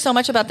teased her so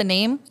much about the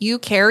name,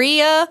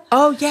 Eukarya.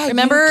 Oh, yeah.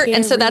 Remember?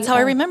 And so that's how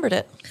I remembered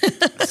it.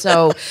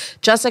 So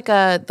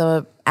Jessica,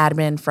 the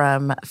admin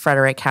from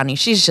Frederick County,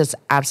 she's just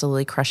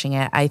absolutely crushing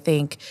it. I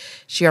think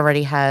she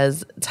already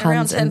has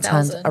tons and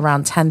tons,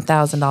 around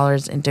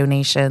 $10,000 in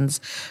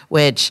donations,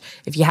 which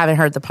if you haven't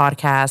heard the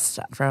podcast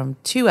from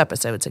 2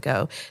 episodes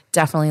ago,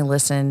 definitely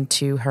listen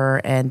to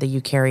her and the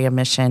Eukarya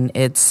mission.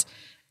 It's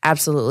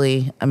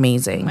absolutely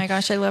amazing. Oh my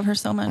gosh, I love her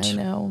so much. I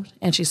know.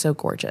 And she's so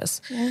gorgeous.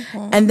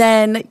 And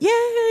then,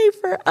 yay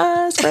for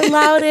us, for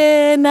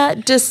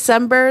Loudon,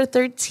 December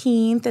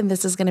 13th. And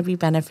this is going to be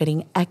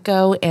benefiting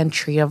Echo and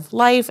Tree of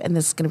Life. And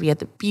this is going to be at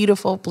the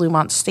beautiful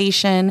Bluemont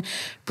Station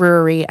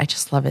Brewery. I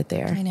just love it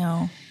there. I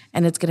know.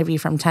 And it's going to be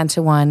from 10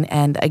 to 1.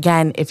 And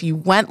again, if you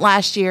went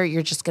last year,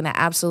 you're just going to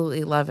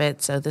absolutely love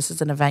it. So this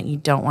is an event you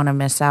don't want to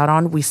miss out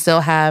on. We still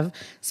have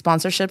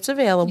sponsorships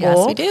available.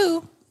 Yes, we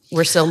do.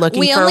 We're still looking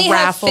we for only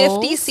raffles.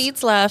 have 50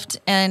 seats left,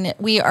 and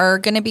we are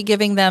going to be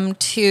giving them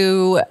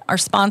to our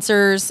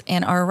sponsors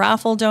and our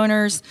raffle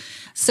donors.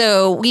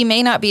 So we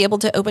may not be able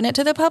to open it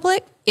to the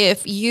public.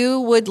 If you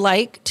would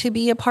like to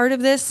be a part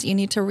of this, you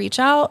need to reach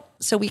out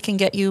so we can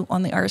get you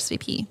on the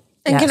RSVP.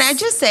 And Yes. can I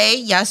just say,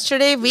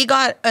 yesterday we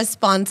got a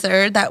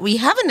sponsor that we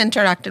haven't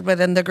interacted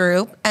with in the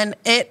group. And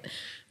it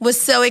was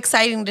so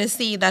exciting to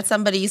see that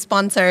somebody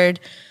sponsored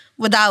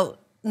without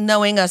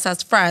knowing us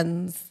as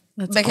friends.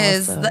 That's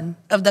because awesome.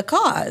 of the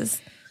cause.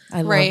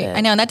 I love Right. it.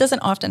 I know, and that doesn't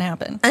often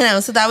happen. I know.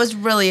 So that was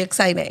really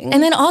exciting.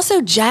 And then also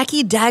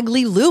Jackie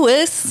Dagley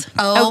Lewis.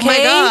 Oh my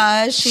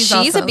gosh, she's a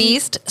awesome.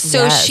 beast.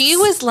 So Yes. she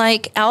was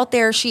like out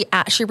there. She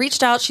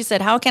reached out. She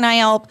said, "How can I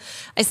help?"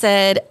 I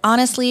said,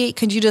 "Honestly,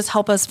 could you just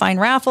help us find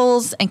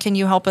raffles? And can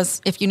you help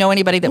us if you know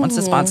anybody that wants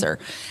to sponsor?"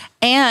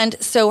 And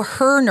so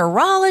her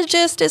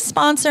neurologist is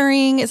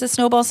a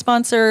Snowball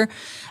sponsor.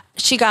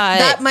 She got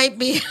That might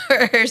be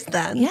hers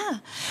then. Yeah.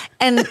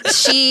 And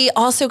she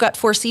also got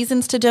Four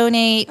Seasons to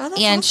donate. Oh,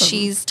 that's and awesome.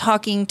 she's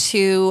talking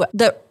to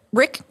the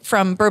Rick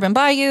from Bourbon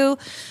Bayou.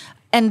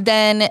 And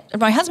then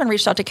my husband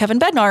reached out to Kevin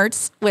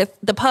Bednards with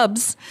the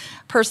pubs,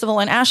 Percival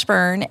and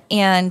Ashburn,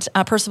 and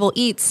Percival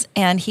Eats,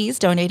 and he's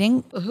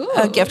donating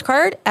a gift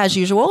card as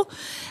usual.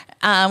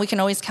 We can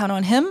always count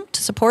on him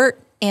to support.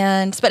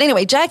 But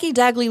anyway, Jackie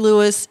Dagley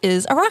Lewis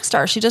is a rock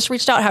star. She just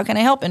reached out. How can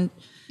I help? And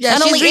Yeah,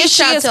 not she's only is reached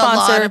she out a to a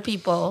lot sponsor, of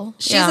people.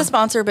 she's Yeah. a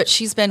sponsor, but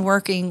she's been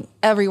working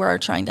everywhere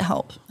trying to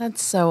help.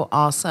 That's so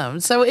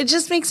awesome. So it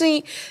just makes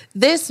me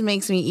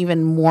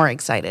even more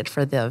excited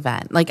for the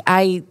event. Like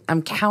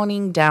I'm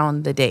counting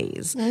down the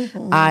days.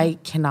 I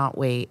cannot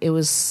wait. It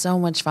was so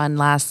much fun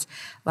last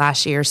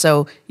year.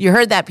 So you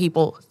heard that,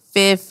 people.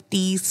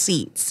 50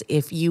 seats.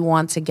 If you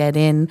want to get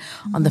in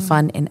on the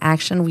fun in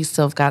action, we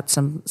still have got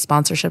some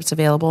sponsorships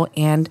available,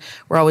 and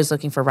we're always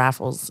looking for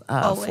raffles for.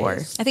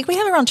 Always. I think we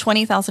have around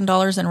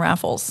 $20,000 in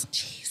raffles.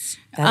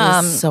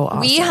 That is so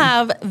awesome. We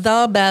have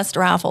the best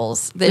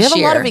raffles this We have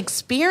year. a lot of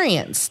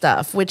experience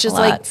stuff, which is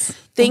Lots. like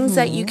things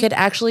that you could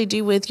actually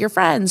do with your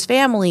friends,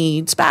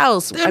 family,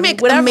 spouse, They make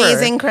whatever.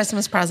 amazing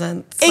Christmas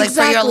presents like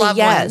for your Exactly, loved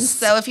yes. ones.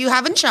 So if you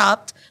haven't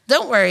shopped,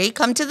 don't worry.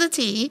 Come to the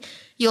tea.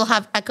 You'll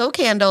have Echo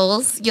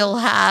candles. You'll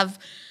have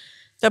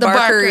the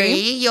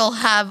Barkery. You'll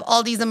have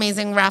all these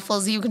amazing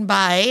raffles you can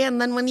buy.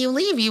 And then when you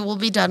leave, you will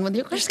be done with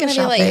your There's Christmas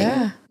going to be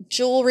shopping. like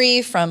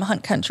jewelry from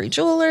Hunt Country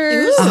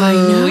Jewelers. Ooh, I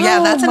know. Yeah,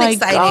 that's an My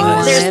exciting God.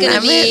 one. There's going to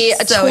I'm be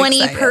a so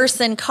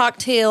 20-person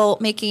cocktail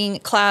making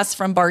class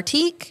from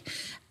Bartique.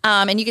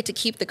 And you get to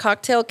keep the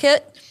cocktail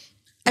kit.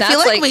 I feel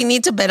That's like we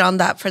need to bid on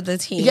that for the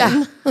team.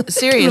 Yeah,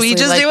 seriously. Can we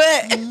just like, do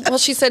it? Well,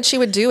 she said she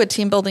would do a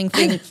team building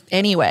thing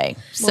anyway.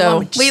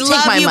 So Just We take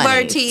love my you, money.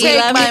 Bartique. Take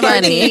love my you,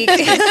 money.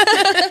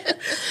 Bartique.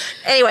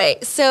 Anyway,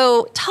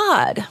 so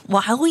Todd,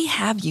 while we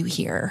have you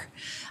here,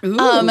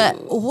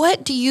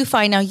 what do you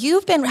find now?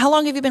 How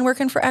long have you been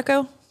working for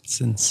Echo?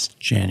 Since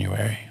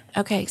January.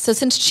 Okay, so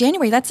since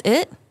January, that's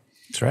it?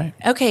 That's right.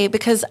 Okay,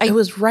 because It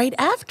was right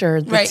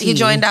after the Right. He tea.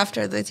 joined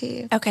after the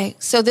tea. okay,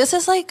 so this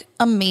is like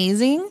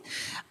amazing.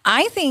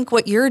 I think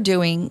what you're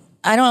doing,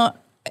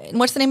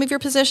 what's the name of your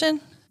position?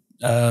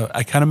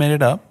 I kind of made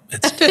it up.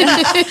 It's Those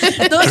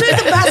are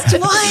the best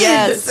ones.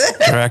 Yes.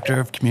 Director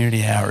of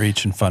Community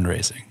Outreach and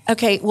Fundraising.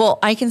 Okay, well,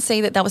 I can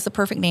say that was the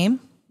perfect name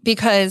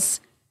because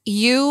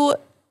you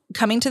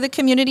coming to the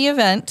community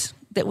event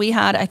that we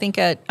had, I think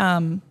at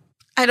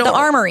I don't the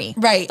Armory.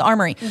 Right. The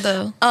Armory.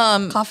 The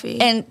coffee.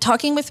 And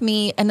talking with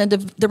me and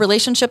the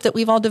relationship that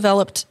we've all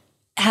developed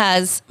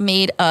has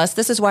made us,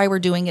 this is why we're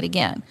doing it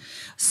again.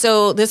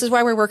 So this is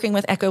why we're working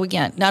with Echo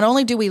again. Not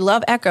only do we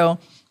love Echo,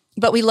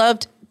 but we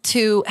loved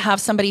to have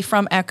somebody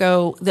from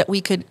Echo that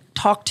we could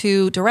talk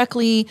to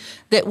directly,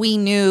 that we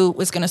knew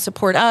was going to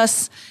support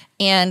us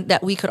and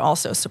that we could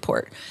also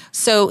support.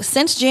 So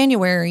since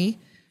January,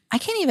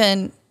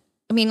 you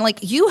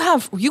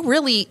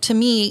really, to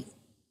me,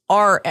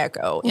 are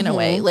Echo in a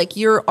way. Like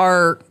you're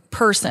our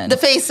person. the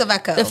face of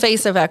Echo. The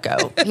face of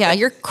Echo. Yeah,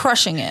 you're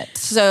crushing it.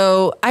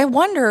 So I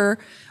wonder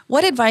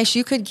what advice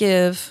you could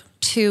give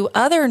to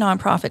other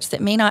nonprofits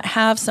that may not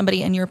have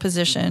somebody in your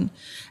position.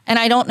 And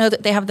I don't know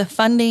that they have the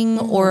funding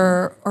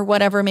or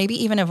whatever, maybe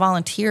even a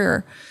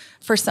volunteer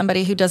for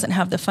somebody who doesn't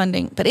have the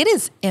funding. But it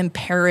is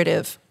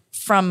imperative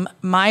from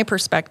my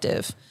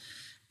perspective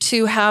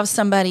to have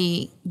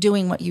somebody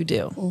doing what you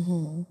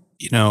do.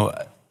 You know,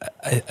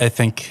 I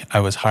think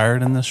I was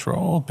hired in this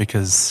role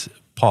because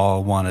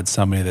Paul wanted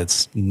somebody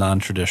that's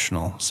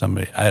non-traditional.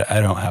 I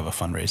don't have a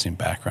fundraising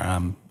background.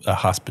 I'm a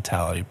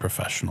hospitality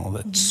professional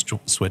that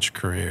switched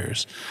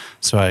careers.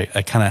 So I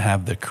kind of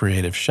have the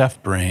creative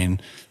chef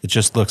brain that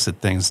just looks at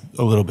things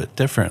a little bit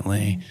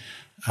differently.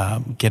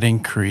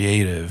 Getting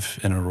creative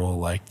in a role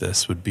like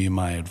this would be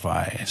my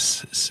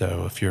advice.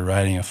 So if you're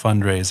writing a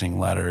fundraising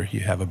letter,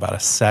 you have about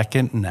 1.5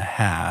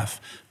 seconds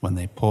when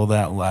they pull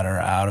that letter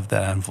out of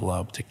that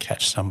envelope to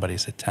catch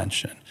somebody's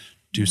attention.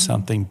 Do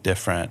something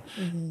different.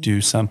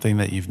 Do something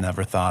that you've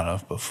never thought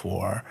of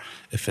before.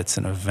 If it's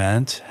an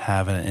event,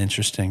 have an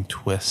interesting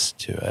twist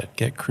to it.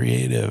 Get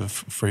creative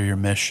for your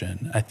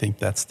mission. I think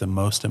that's the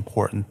most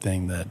important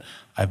thing that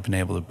I've been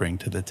able to bring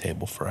to the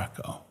table for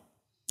Echo.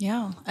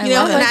 Yeah. and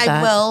I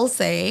that. will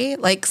say,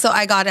 so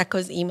I got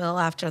Echo's email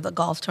after the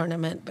golf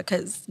tournament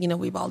because,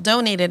 we've all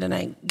donated and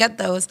I get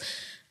those.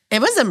 It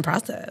was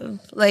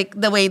impressive. Like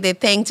the way they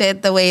thanked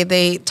it, the way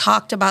they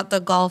talked about the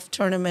golf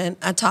tournament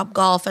at Top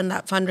Golf and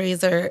that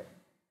fundraiser.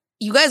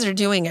 You guys are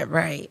doing it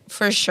right,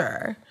 for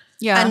sure.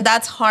 Yeah. And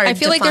that's hard I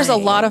feel to like there's a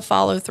find. lot of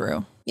follow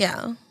through.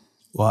 Yeah.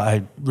 Well,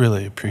 I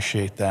really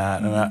appreciate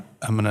that. And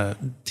I'm going to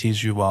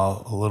tease you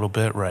all a little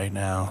bit right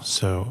now.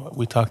 So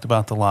we talked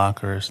about the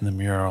lockers and the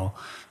mural.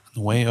 On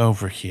the way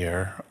over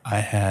here, I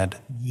had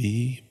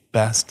the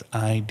best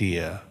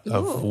idea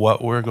of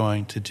what we're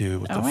going to do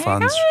with the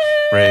funds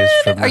raised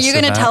from this Are you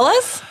going to event. tell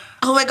us?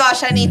 Oh my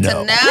gosh, I need to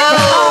know.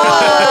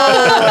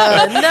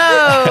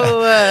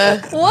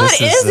 No. What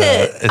is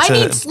it? I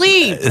need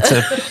sleep. It's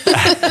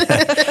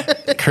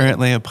a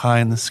currently a pie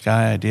in the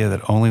sky idea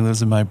that only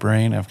lives in my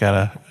brain. I've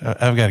got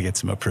to get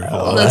some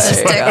approval.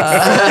 Those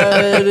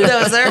are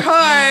Those are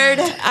hard.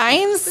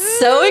 I'm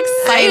so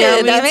excited. I know,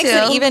 me That makes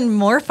it too. even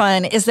more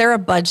fun. Is there a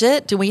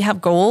budget? Do we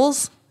have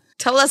goals?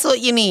 Tell us what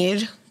you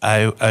need.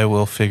 I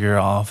will figure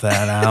all of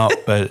that out,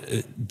 but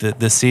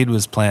the seed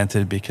was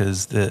planted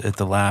because at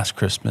the last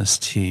Christmas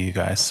tea, you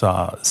guys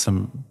saw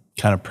some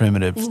kind of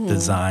primitive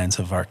designs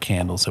of our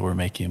candles that we're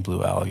making in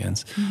Blue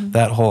Elegance.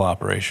 That whole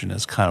operation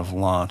is kind of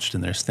launched,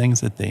 and there's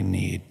things that they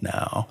need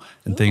now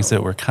and things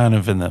that we're kind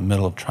of in the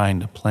middle of trying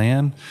to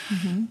plan.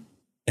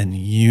 And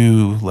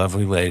you,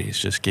 lovely ladies,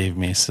 just gave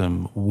me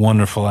some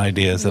wonderful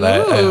ideas that I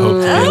hope to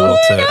be able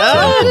to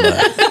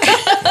implement.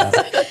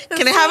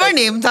 Can I have our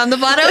names on the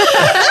bottom?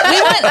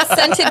 We want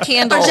scented Or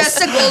candles.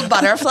 just a gold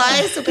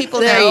butterfly so people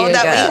There know you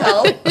that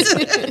go. we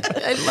helped.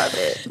 I love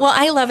it. Well,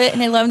 I love it,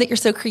 and I love that you're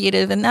so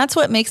creative, and that's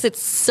what makes it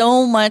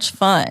so much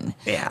fun.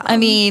 Yeah. I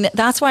mean,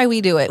 that's why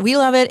we do it. We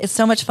love it. It's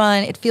so much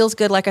fun. It feels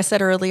good, like I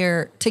said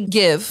earlier, to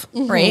give,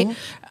 right?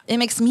 It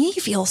makes me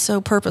feel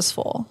so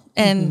purposeful.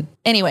 And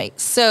anyway,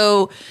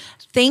 so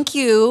thank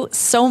you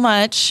so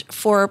much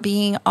for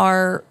being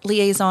our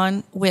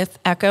liaison with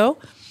Echo.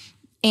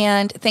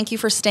 And thank you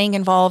for staying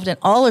involved in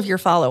all of your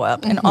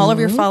follow-up and all of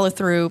your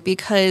follow-through,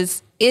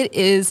 because it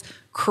is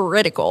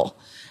critical.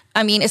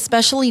 I mean,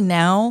 especially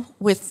now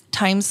with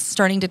times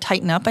starting to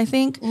tighten up, I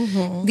think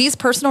these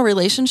personal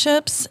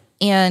relationships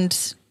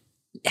and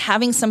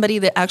having somebody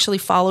that actually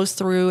follows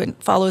through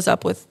and follows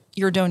up with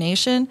your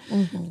donation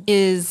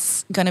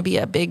is going to be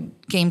a big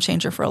game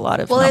changer for a lot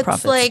of nonprofits.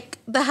 It's like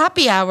the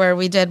happy hour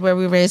we did where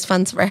we raised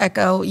funds for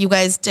Echo. You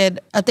guys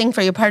did a thing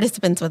for your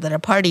participants with it, a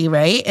party,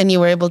 right? And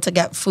you were able to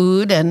get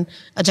food and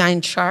a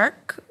giant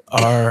shark.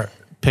 Our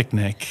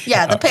picnic.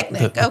 Yeah, the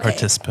picnic, The okay.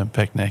 participant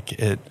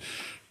picnic.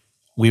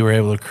 We were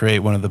able to create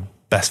one of the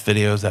best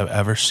videos I've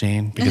ever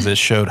seen because it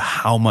showed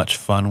how much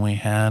fun we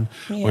had.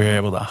 We were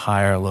able to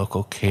hire a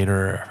local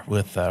caterer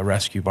with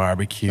Rescue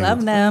Barbecue.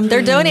 Love them.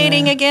 They're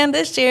donating again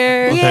this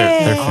year. Well,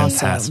 they're Awesome.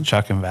 fantastic.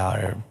 Chuck and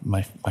Valerie are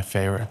my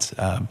favorites.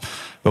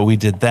 But we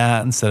did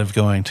that instead of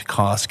going to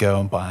Costco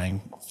and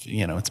buying.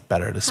 It's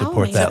better to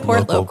support that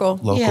Support local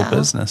Yeah.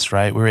 business,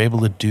 right? We were able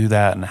to do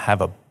that and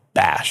have a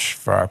bash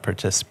for our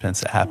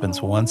participants. It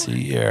happens once a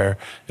year,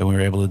 and we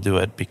were able to do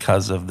it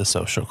because of the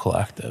social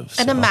collective.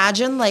 And So-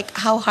 imagine like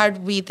how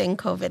hard we think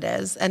COVID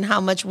is and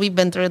how much we've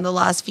been through in the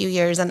last few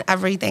years and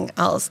everything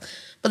else.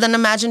 But then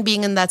imagine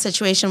being in that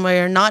situation where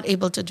you're not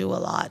able to do a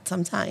lot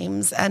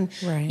sometimes and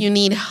Right. you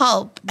need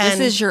help. This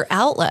And is your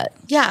outlet.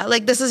 yeah,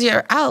 like this is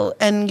your out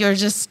and you're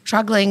just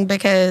struggling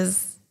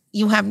because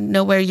you have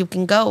nowhere you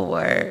can go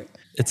or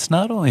It's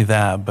not only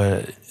that,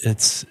 but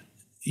it's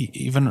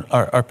even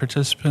our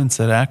participants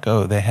at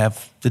Echo, they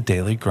have the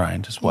daily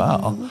grind as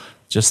well.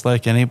 Just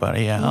like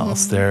anybody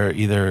else. They're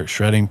either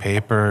shredding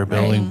paper or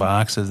building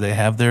boxes. They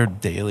have their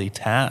daily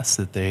tasks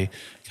that they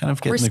kind of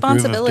get in the groove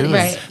of Responsibilities. doing.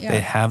 Right, yeah. They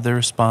have their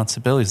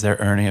responsibilities. They're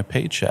earning a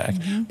paycheck.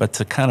 But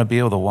to kind of be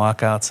able to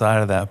walk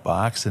outside of that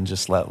box and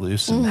just let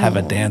loose and have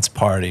a dance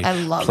party, I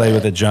love play it.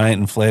 with a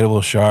giant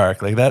inflatable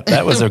shark, like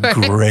that was a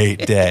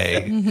great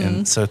day.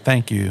 And so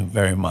thank you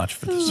very much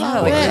for this.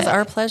 Oh, it is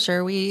our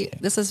pleasure.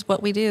 This is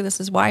what we do. This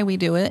is why we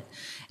do it.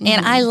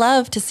 And I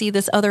love to see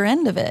this other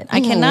end of it. I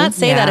cannot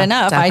say that Yeah,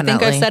 enough. I think I've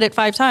definitely. said it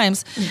 5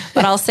 times,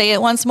 but I'll say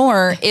it once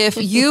more. If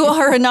you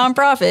are a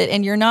nonprofit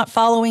and you're not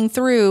following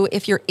through,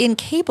 if you're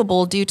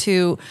incapable due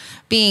to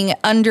being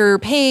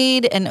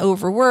underpaid and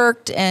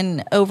overworked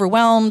and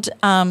overwhelmed,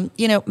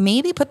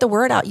 maybe put the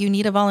word out. You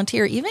need a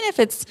volunteer, even if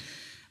it's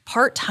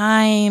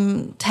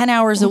part-time, 10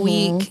 hours a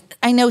week.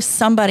 I know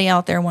somebody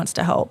out there wants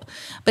to help,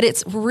 but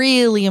it's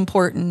really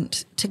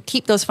important to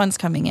keep those funds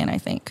coming in, I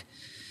think.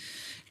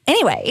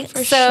 Anyway,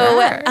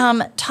 sure.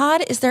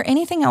 Todd, is there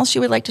anything else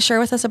you would like to share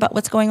with us about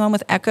what's going on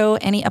with Echo?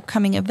 Any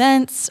upcoming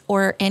events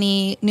or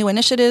any new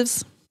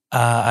initiatives?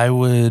 I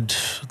would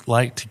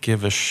like to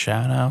give a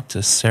shout out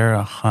to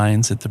Sarah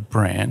Hines at the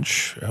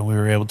branch. We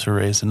were able to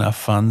raise enough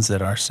funds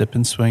at our Sip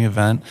and Swing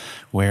event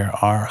where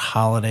our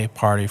holiday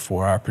party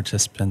for our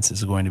participants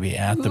is going to be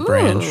at the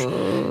branch.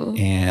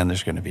 And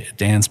there's going to be a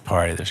dance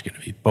party. There's going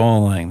to be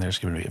bowling. There's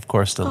going to be, of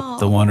course,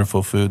 the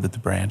wonderful food that the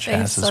branch They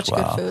have has such as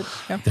well. good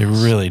food. Yep. They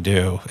really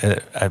do.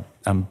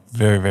 I'm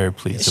very, very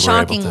pleased that we're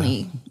able to.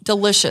 Shockingly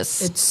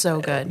delicious. It's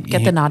so good.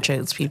 Get the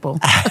nachos, people.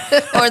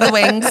 or the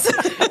wings.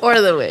 Or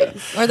the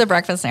wings. Or the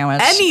breakfast sandwich.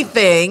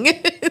 Anything.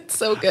 It's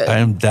so good. I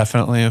am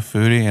definitely a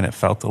foodie, and it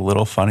felt a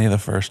little funny the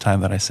first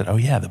time that I said, "Oh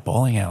yeah, the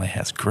bowling alley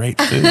has great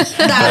food."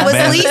 That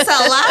was Lisa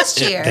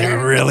last year. They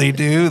really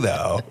do,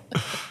 though.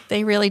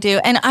 They really do.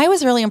 And I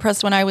was really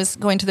impressed when I was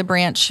going to the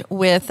branch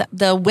with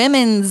the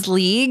Women's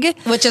League.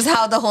 Which is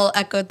how the whole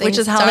Echo thing Which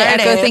is how started.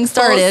 the Echo thing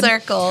started. Full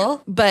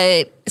circle.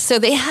 But So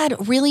they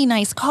had really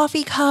nice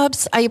coffee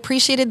cups. I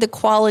appreciated the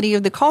quality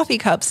of the coffee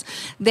cups.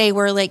 They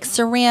were like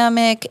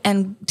ceramic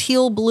and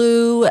teal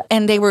blue.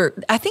 And they were,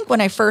 I think when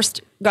I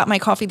first got my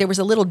coffee, there was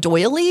a little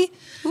doily,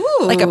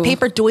 like a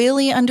paper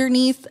doily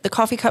underneath the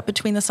coffee cup,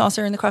 between the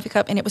saucer and the coffee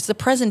cup. And it was, the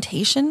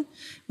presentation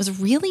was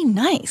really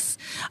nice.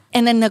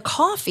 And then the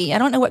coffee, I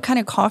don't know what kind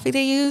of coffee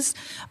they use,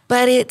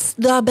 but it's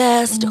the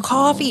best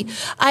coffee.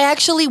 I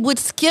actually would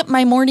skip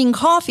my morning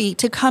coffee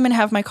to come and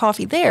have my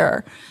coffee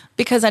there,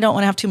 because I don't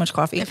want to have too much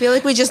coffee. I feel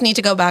like we just need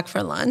to go back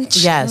for lunch.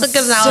 Yes.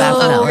 Because now So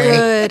I'm hungry.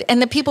 good. And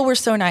the people were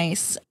so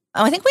nice.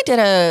 I think we did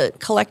a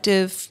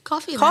collective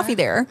Coffee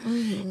there.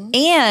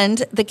 And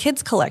the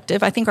kids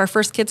collective. I think our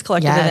first kids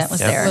collective Yes. event was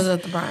Yep. there, Was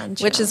at the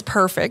brunch. which is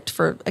perfect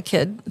for a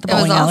kid at the it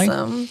was bowling alley.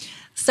 awesome.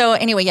 So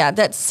anyway, yeah,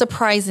 that's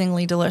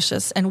surprisingly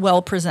delicious and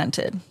well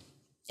presented.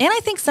 And I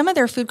think some of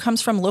their food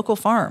comes from local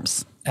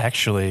farms.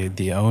 Actually,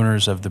 the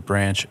owners of the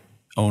branch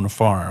own a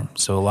farm.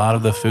 So a lot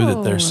of the food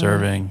that they're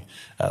serving,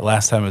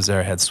 last time I was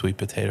there, I had sweet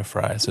potato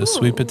fries. So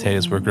sweet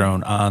potatoes were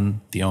grown on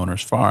the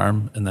owner's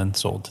farm and then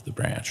sold to the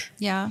branch.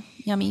 Yeah,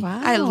 yummy.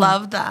 I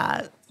love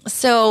that.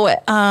 So,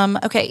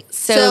 okay.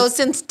 So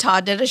since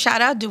Todd did a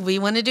shout out, do we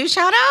want to do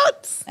shout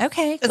outs?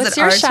 Okay. Is What's it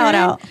your our shout turn?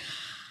 out?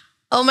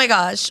 Oh my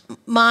gosh.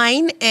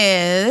 Mine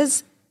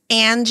is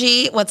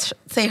Angie.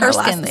 Say her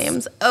last Erskines.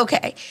 names.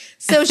 Okay.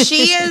 So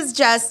she is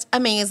just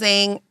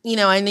amazing. You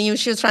know, I knew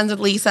she was friends with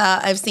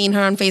Lisa. I've seen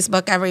her on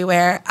Facebook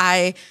everywhere.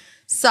 I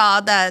saw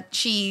that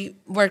she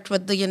worked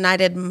with the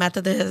United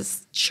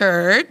Methodist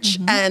Church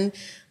and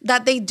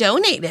that they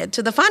donated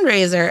to the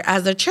fundraiser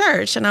as a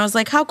church. And I was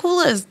like, how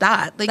cool is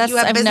that? Like, you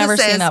have I've businesses, never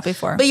seen that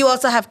before. but you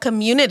also have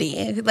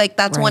community. Like,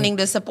 that's wanting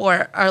to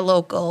support our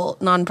local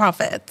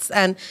nonprofits.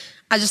 And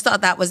I just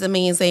thought that was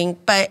amazing.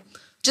 But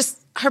just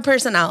her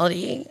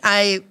personality,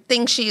 I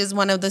think she is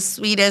one of the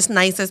sweetest,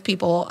 nicest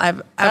people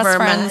I've ever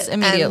friends met.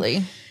 immediately.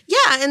 And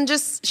yeah, and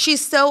just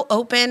she's so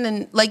open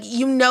and like,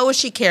 you know,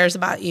 she cares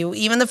about you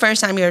even the first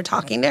time you're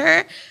talking to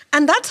her,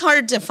 and that's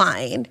hard to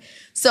find.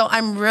 So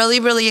I'm really,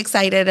 really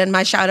excited, and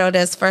my shout out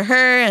is for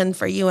her and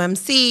for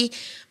UMC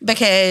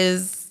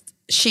because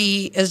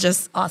she is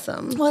just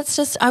awesome. Well, it's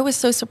just, I was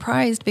so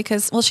surprised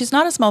because, well, she's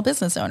not a small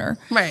business owner.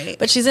 Right.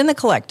 But she's in the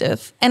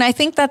collective. And I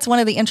think that's one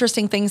of the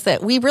interesting things,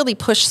 that we really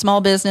push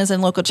small business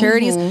and local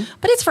charities,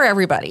 but it's for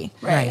everybody.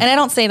 Right. And I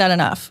don't say that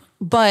enough.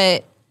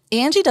 But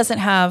Angie doesn't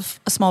have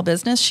a small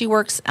business. She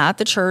works at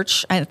the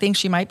church. I think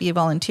she might be a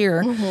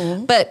volunteer.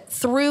 But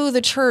through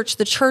the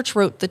church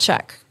wrote the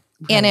check.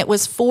 And it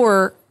was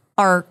for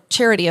our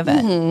charity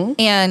event.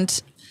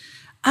 And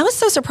I was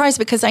so surprised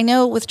because I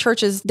know with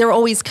churches, they're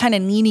always kind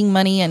of needing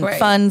money and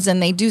funds,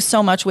 and they do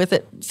so much with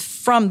it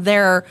from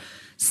their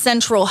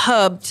central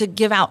hub to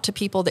give out to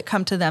people that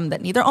come to them that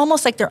need. They're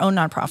almost like their own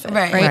nonprofit,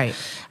 right?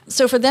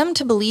 So for them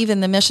to believe in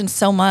the mission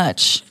so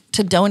much,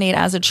 to donate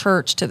as a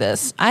church to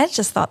this, I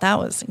just thought that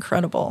was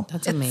incredible.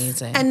 That's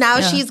amazing. And now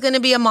she's going to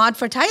be a mod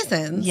for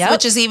Tyson's,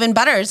 which is even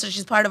better. So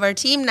she's part of our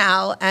team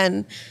now,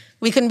 and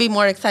we couldn't be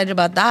more excited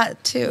about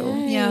that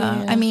too.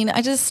 Yeah. I mean,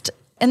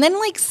 and then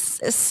like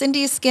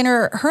Cindy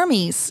Skinner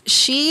Hermes,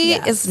 she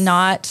is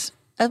not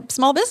a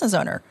small business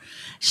owner.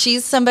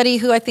 She's somebody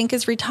who I think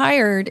is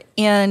retired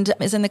and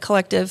is in the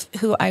collective,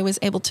 who I was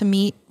able to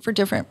meet for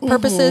different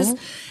purposes.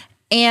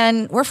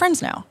 And we're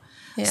friends now.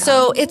 Yeah.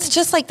 So it's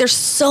just like there's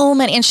so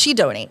many, and she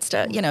donates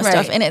to,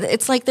 stuff. And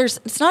it's like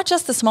it's not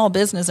just the small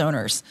business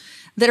owners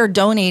that are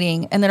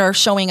donating and that are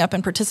showing up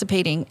and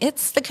participating.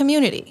 It's the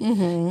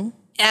community.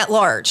 At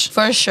large.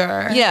 For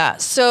sure. Yeah.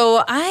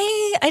 So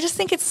I just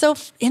think it's so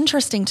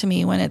interesting to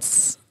me when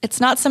it's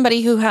not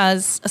somebody who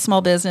has a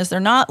small business. They're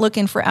not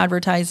looking for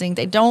advertising.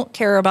 They don't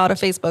care about a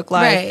Facebook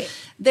Live. Right.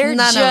 They're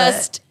None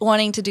just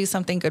wanting to do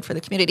something good for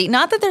the community.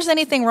 Not that there's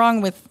anything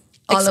wrong with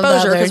All of the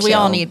exposure, other because we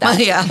all too. need that.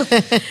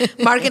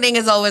 Yeah. Marketing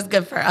is always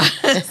good for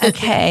us.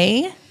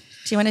 Okay.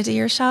 Do you want to do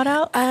your shout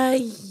out?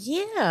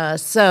 Yeah.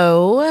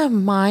 So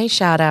my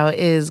shout out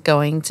is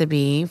going to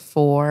be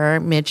for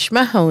Mitch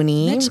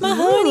Mahoney. Mitch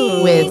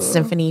Mahoney. With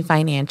Symphony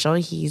Financial.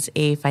 He's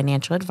a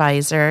financial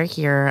advisor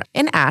here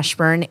in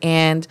Ashburn.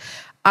 And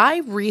I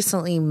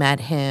recently met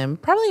him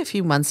probably a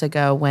few months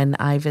ago when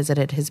I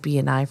visited his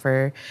BNI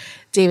for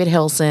David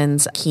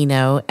Hilson's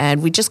keynote.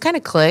 And we just kind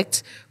of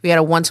clicked. We had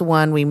a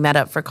one-to-one. We met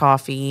up for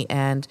coffee,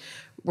 and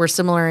we're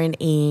similar in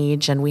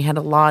age, and we had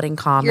a lot in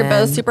common. You're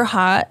both super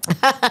hot.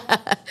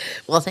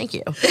 Well, thank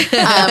you.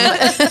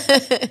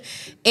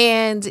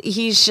 And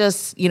he's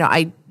just,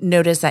 I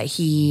noticed that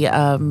he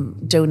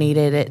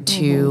donated it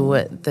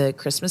to the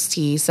Christmas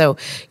tea. So,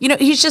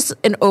 he's just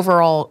an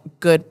overall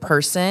good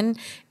person.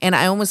 And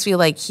I almost feel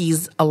like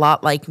he's a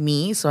lot like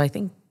me. So I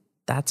think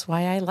that's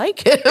why I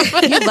like him.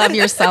 You love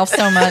yourself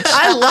so much.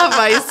 I love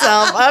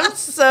myself. I'm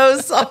so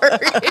sorry.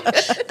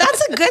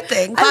 That's a good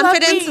thing. I love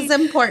Confidence me. is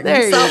important.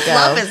 There you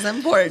Self-love go. is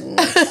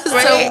important.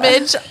 So,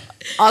 Mitch,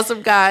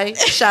 Awesome guy.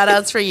 Shout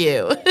outs for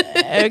you.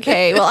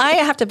 Okay. Well, I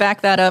have to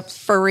back that up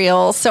for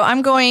real. So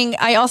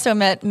I also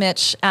met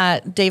Mitch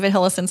at David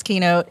Hillison's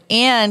keynote,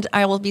 and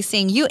I will be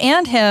seeing you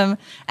and him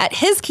at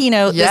his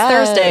keynote this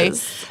Thursday.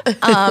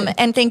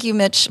 And thank you,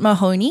 Mitch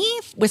Mahoney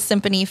with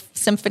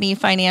Symphony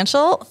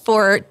Financial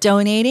for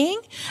donating.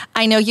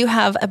 I know you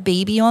have a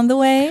baby on the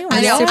way.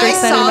 I know. Super I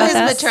excited saw about his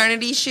that.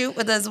 maternity shoot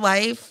with his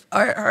wife,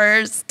 or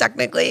hers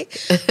technically.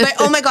 But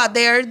oh my God,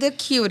 they're the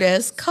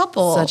cutest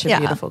couple. Such a Yeah.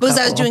 beautiful Because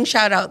couple. I was doing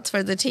shout outs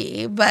for the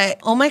tea. But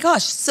oh my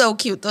gosh, so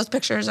cute. Those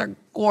pictures are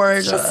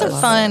gorgeous. Just so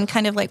fun,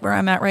 kind of like where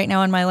I'm at right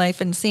now in my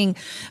life, and seeing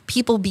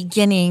people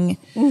beginning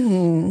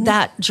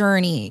that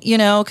journey,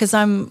 because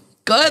I'm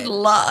Good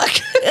luck.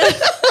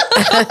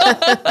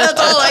 That's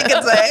all I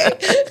can say.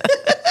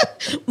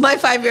 My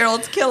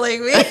 5-year-old's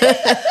killing me.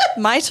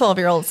 my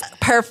 12-year-old's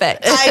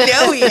perfect. I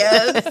know he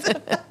is.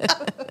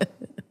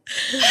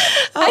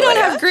 I don't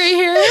have gray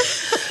hair.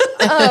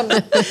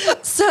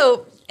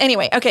 So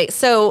anyway, okay.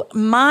 So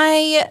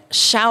my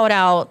shout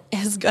out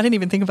is, I didn't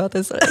even think about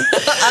this.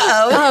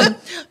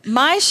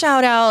 My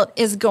shout out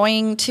is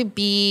going to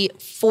be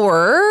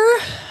for,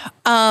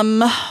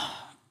 oh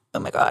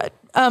my God,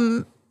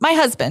 my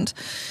husband.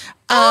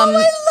 I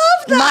love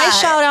that. My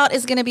shout out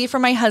is going to be for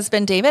my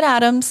husband, David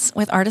Adams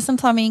with Artisan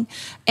Plumbing.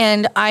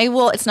 And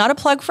it's not a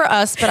plug for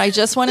us, but I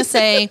just want to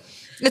say,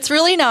 it's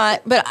really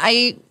not, but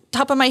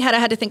top of my head, I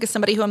had to think of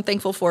somebody who I'm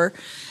thankful for.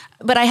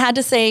 But I had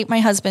to say my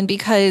husband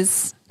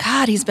because,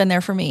 God, he's been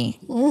there for me.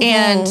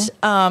 And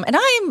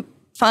I'm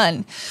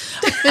fun.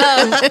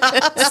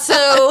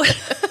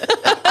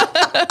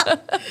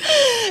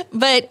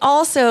 But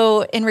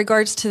also in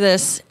regards to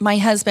this, my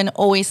husband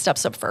always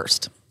steps up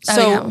first.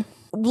 So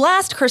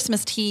last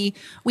Christmas tea,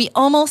 we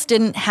almost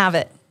didn't have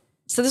it.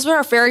 So this was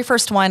our very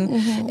first one.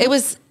 It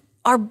was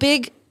our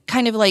big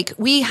kind of like,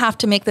 we have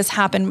to make this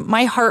happen.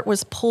 My heart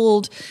was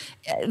pulled.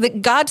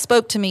 God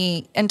spoke to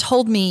me and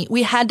told me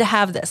we had to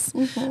have this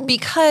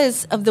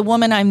because of the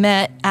woman I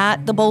met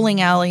at the bowling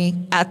alley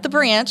at the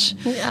branch,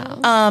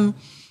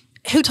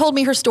 who told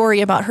me her story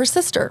about her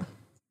sister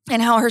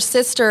and how her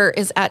sister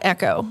is at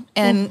Echo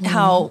and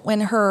how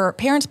when her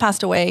parents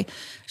passed away,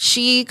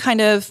 she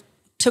kind of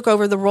took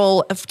over the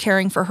role of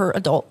caring for her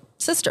adult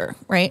sister,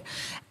 right?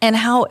 And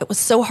how it was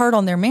so hard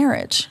on their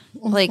marriage,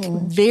 like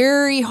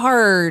very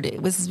hard.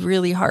 It was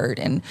really hard.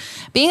 And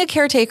being a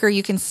caretaker,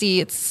 you can see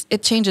it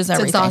changes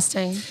everything. It's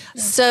exhausting.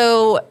 Yeah.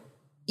 So,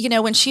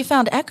 when she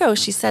found Echo,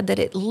 she said that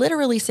it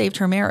literally saved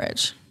her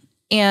marriage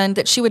and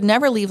that she would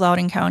never leave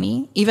Loudoun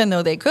County, even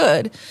though they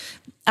could.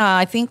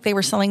 I think they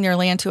were selling their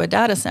land to a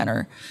data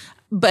center,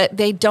 but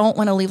they don't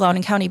want to leave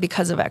Loudoun County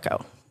because of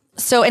Echo.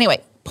 So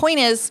anyway, point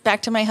is,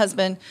 back to my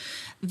husband,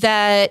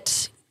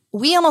 that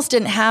we almost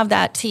didn't have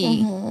that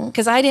tea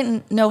because I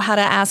didn't know how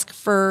to ask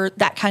for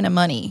that kind of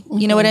money.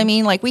 You know what I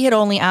mean? Like we had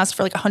only asked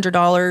for like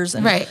 $100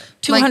 and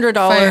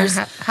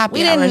 $200. Like we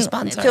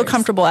didn't feel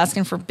comfortable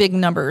asking for big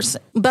numbers.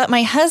 But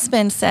my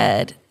husband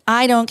said,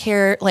 I don't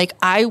care.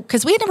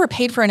 Because we had never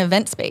paid for an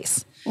event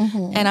space.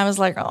 And I was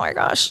like, oh my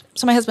gosh.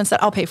 So my husband said,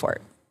 I'll pay for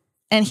it.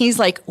 And he's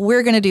like,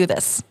 we're going to do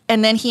this.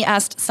 And then he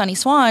asked Sunny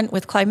Swan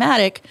with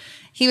Climatic.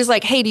 He was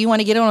like, hey, do you want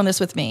to get in on this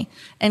with me?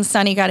 And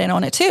Sunny got in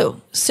on it too.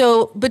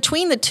 So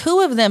between the two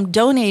of them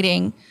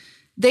donating,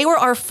 they were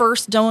our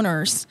first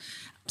donors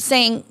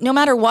saying, no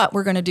matter what,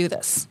 we're going to do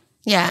this.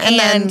 Yeah. And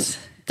then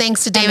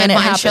thanks to David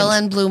Weinschel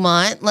and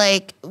Bluemont,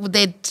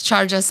 they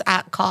charge us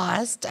at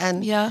cost.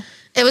 And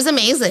it was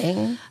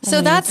amazing.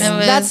 So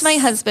that's my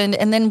husband.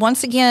 And then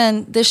once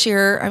again, this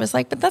year, I was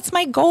like, but that's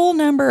my goal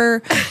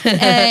number.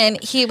 And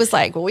he was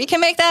like, well, we can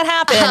make that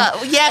happen.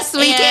 Yes,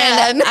 we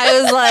can.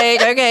 I was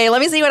like, okay,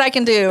 let me see what I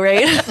can do,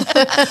 right?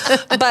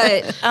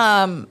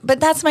 But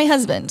that's my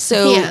husband.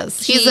 So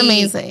he's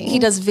amazing. He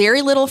does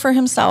very little for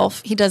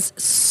himself. He does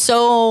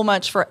so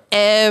much for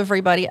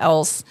everybody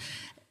else.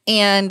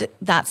 And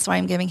that's why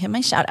I'm giving him my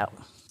shout out.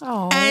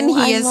 Oh, and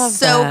he is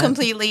so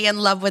completely in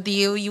love with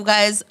you. You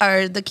guys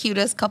are the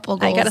cutest couple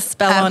goals I got a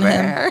spell on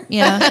him.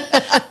 Yeah.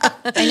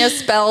 I know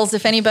spells.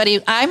 If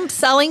anybody, I'm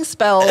selling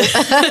spells.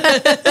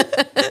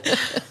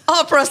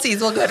 All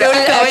proceeds will go to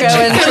Echo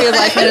and Tree of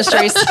Life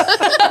Ministries.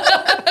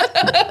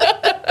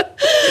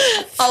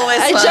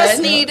 Always I fun.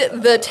 just need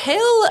the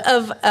tail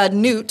of a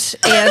newt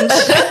and...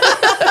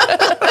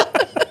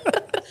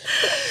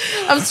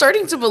 I'm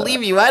starting to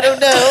believe you. I don't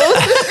know.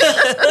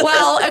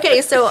 Well,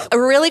 okay. So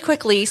really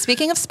quickly,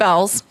 speaking of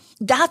spells,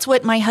 that's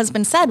what my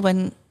husband said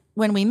when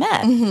we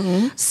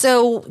met.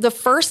 So the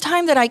first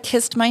time that I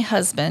kissed my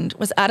husband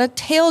was at a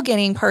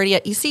tailgating party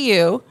at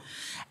ECU.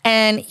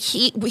 And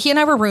he and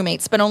I were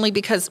roommates, but only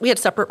because we had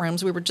separate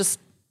rooms. We were just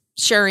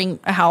sharing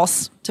a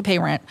house to pay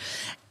rent.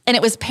 And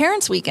it was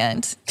Parents'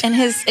 Weekend, and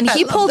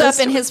he pulled up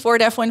in his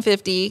Ford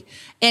F-150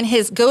 in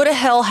his go to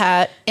hell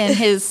hat and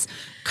his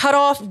cut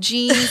off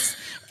jeans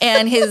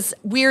and his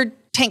weird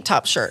tank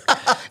top shirt.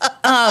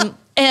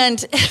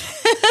 And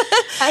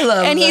I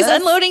love and this. He's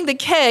unloading the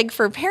keg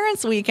for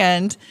Parents'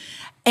 Weekend,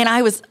 and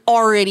I was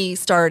already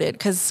started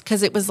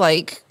because it was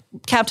like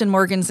Captain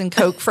Morgan's and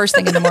Coke first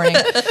thing in the morning.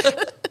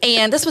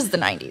 And this was the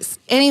 90s.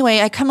 Anyway,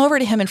 I come over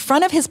to him in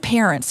front of his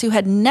parents who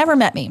had never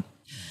met me.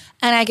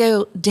 And I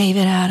go,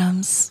 David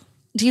Adams,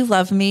 do you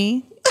love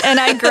me? And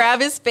I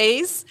grab his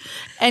face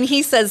and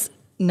he says,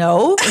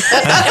 no.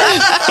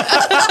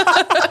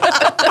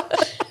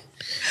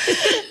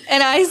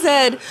 And I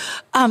said,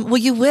 well,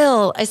 you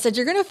will. I said,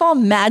 you're going to fall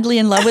madly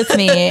in love with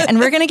me and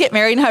we're going to get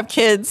married and have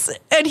kids.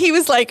 And he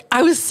was like,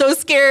 I was so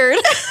scared.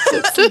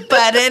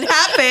 But it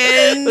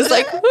happened. It was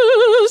like, woo,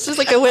 it's just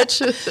like a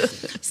witch.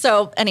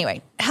 So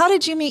anyway, how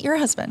did you meet your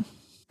husband?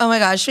 Oh my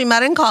gosh, we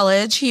met in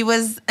college. He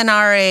was an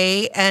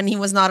RA and he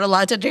was not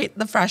allowed to date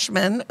the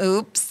freshmen.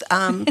 Oops.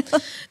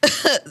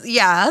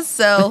 Yeah,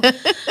 so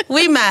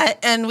we met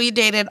and we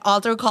dated all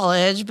through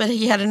college, but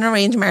he had an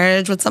arranged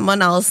marriage with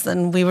someone else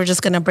and we were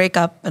just going to break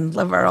up and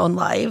live our own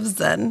lives.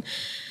 And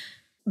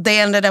they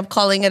ended up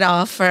calling it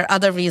off for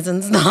other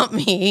reasons, not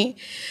me.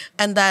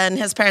 And then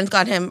his parents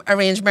got him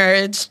arranged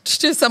marriage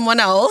to someone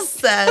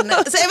else. And so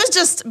it was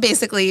just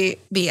basically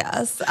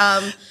BS.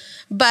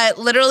 But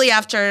literally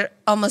after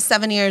almost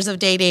 7 years of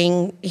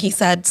dating, he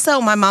said,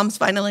 so my mom's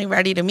finally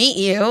ready to meet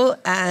you.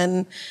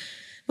 And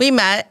we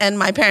met and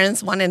my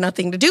parents wanted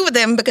nothing to do with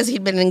him because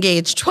he'd been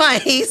engaged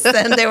twice.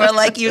 And they were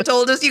like, you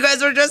told us you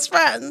guys were just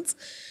friends.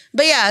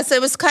 But yeah, so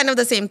it was kind of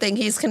the same thing.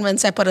 He's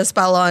convinced I put a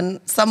spell on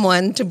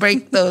someone to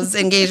break those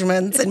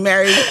engagements and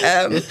marry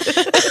him.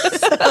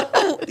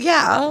 So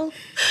yeah.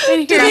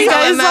 And here you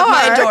guys met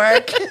my are.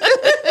 dork.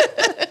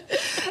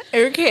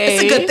 Okay.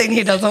 It's a good thing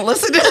he doesn't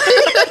listen to me.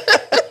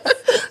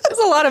 There's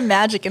a lot of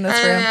magic in this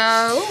room.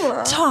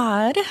 know.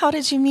 Todd, how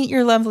did you meet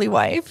your lovely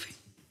wife?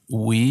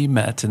 We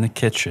met in the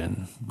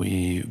kitchen.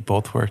 We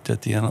both worked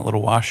at the Inn at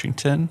Little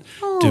Washington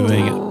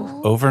doing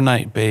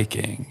overnight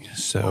baking.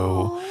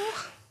 So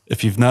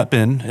if you've not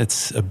been,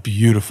 it's a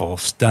beautiful,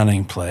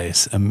 stunning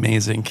place,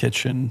 amazing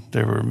kitchen.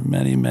 There were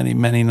many, many,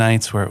 many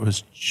nights where it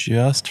was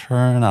just her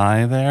and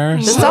I there.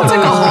 This sounds like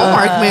a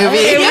Hallmark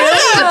movie.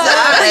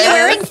 Were you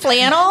wearing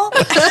flannel?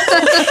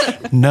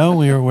 No,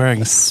 we were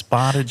wearing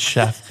spotted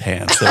chef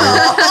pants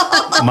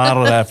that were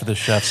modeled after the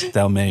chef's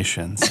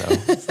Dalmatian. So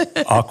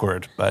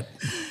awkward, but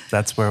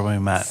that's where we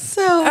met.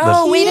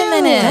 Oh, wait a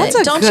minute. That's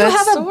a Don't you good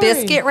have a story.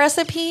 biscuit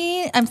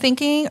recipe, I'm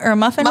thinking, or a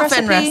muffin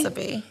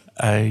recipe?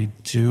 I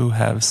do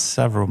have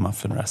several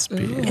muffin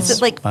recipes. Is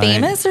it like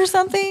famous or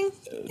something?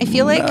 I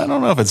feel like. I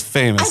don't know if it's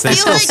famous. I They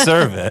feel still like-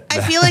 serve it.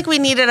 I feel like we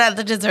need it at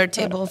the dessert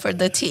table for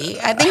the tea.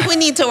 I think we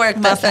need to work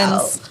this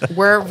out.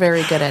 We're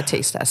very good at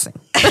taste testing.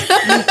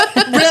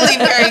 Really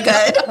very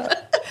good.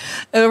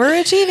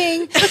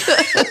 Overachieving.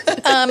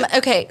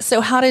 Okay,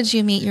 so how did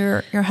you meet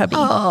your hubby?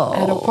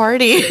 At a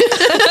party.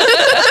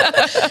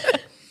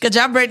 Good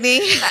job,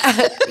 Brittany.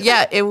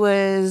 Yeah,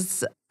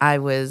 I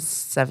was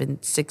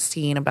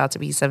 16, about to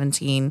be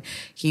 17.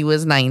 He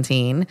was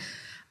 19.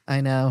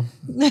 I know.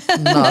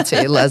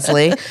 Naughty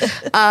Leslie.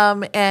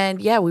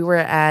 And yeah, we were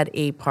at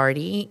a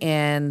party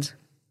and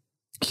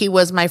he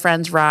was my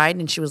friend's ride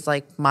and she was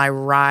like, my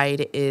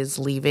ride is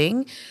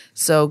leaving.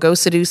 So go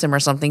seduce him or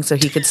something so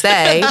he could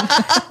stay.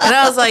 And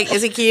I was like,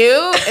 is he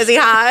cute? Is he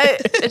hot?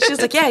 And she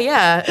was like,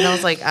 yeah. And I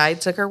was like, I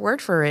took her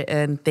word for it.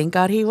 And thank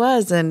God he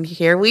was. And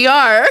here we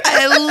are.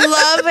 I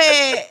love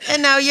it.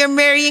 And now you're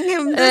marrying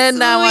him this And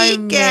now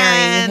I'm weekend.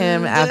 marrying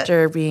him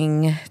after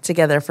being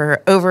together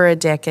for over a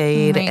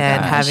decade Oh my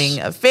and gosh. having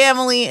a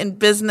family and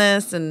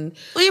business. And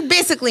Well, you're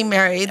basically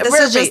married. This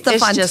is just the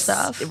it's fun just-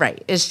 stuff.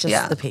 Right. It's just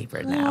Yeah. the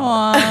paper now.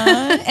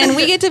 Aw, and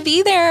we get to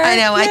be there. I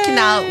know. I Yay.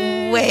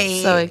 cannot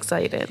wait. So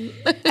excited.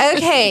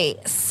 Okay,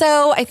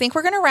 so I think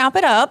we're going to wrap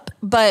it up,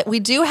 but we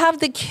do have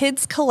the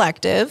Kids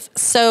Collective.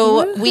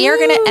 So we are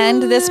going to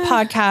end this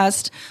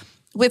podcast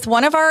with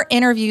one of our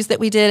interviews that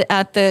we did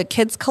at the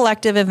Kids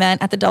Collective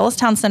event at the Dulles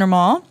Town Center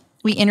Mall.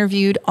 We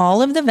interviewed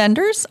all of the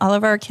vendors, all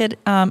of our kid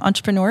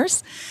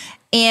entrepreneurs,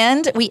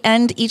 and we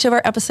end each of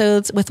our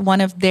episodes with one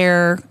of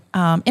their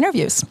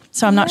interviews.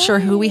 So I'm not sure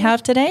who we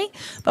have today,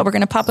 but we're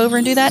going to pop over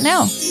and do that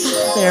now.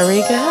 There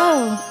we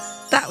go.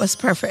 that was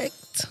perfect.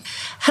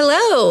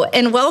 Hello,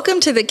 and welcome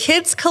to the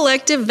Kids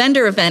Collective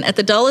vendor event at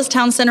the Dulles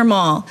Town Center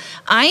Mall.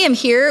 I am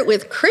here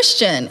with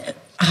Christian.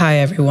 Hi,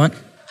 everyone.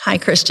 Hi,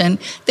 Christian.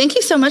 Thank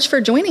you so much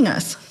for joining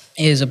us.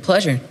 It is a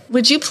pleasure.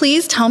 Would you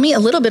please tell me a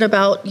little bit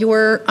about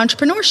your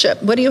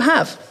entrepreneurship? What do you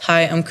have?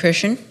 Hi, I'm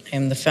Christian. I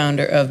am the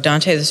founder of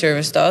Dante the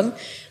Service Dog.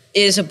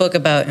 It is a book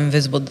about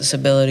invisible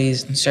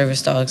disabilities and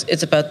service dogs.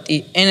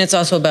 It's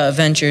also about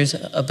adventures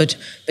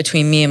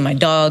between me and my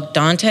dog,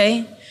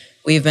 Dante.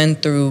 We've been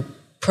through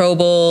Pro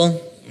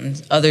Bowl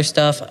and other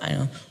stuff I don't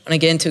want to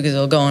get into because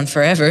it'll go on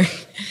forever.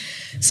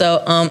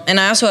 So, and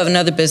I also have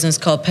another business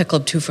called Pet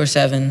Club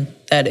 247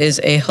 that is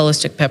a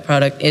holistic pet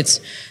product. It's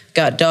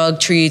got dog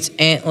treats,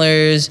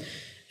 antlers,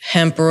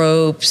 hemp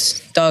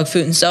ropes, dog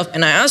food and stuff.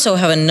 And I also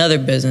have another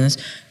business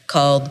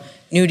called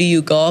New to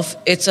You Golf.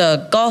 It's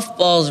golf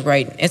balls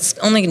It's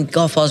only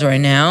golf balls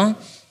right now,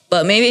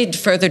 but maybe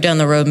further down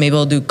the road, maybe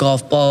I'll do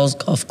golf balls,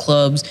 golf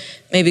clubs,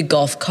 maybe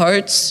golf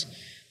carts.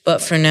 But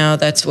for now,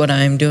 that's what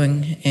I'm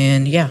doing.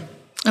 And yeah.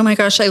 Oh my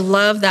gosh, I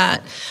love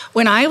that.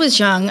 When I was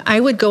young, I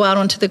would go out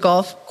onto the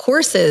golf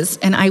courses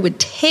and I would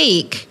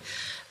take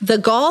the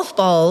golf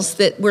balls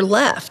that were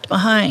left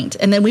behind,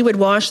 and then we would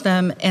wash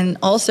them and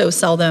also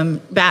sell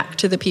them back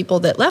to the people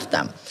that left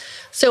them.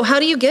 So how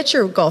do you get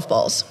your golf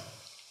balls?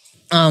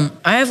 I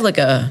have like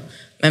a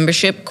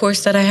membership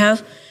course that I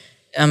have.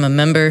 I'm a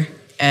member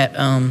at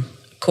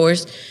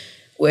course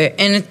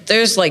and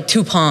there's like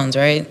 2 ponds,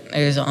 right?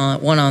 There's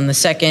one on the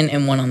 2nd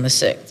and one on the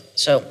 6th.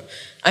 So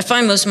I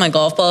find most of my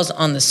golf balls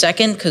on the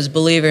 2nd because,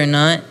 believe it or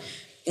not,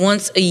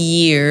 once a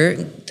year,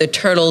 the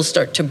turtles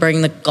start to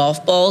bring the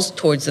golf balls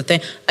towards the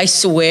thing. I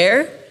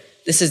swear,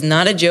 this is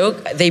not a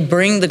joke. They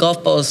bring the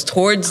golf balls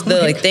towards the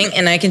like thing,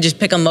 and I can just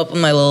pick them up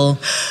with my little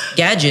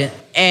gadget,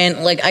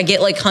 and like I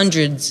get like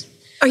hundreds.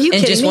 Are you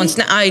and kidding just me? once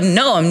I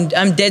know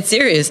I'm dead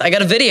serious. I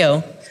got a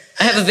video.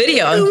 I have a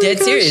video. I'm dead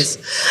serious.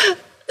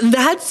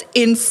 That's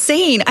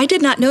insane. I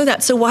did not know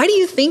that. So why do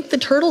you think the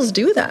turtles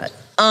do that?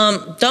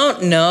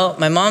 Don't know.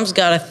 My mom's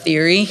got a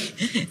theory.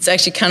 It's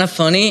actually kind of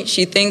funny.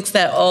 She thinks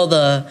that all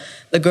the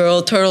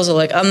girl turtles are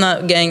like, I'm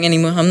not making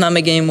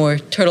any more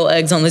turtle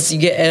eggs unless you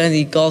get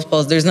any golf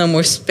balls. There's no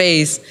more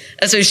space.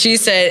 That's what she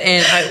said,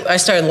 and I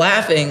started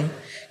laughing.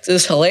 It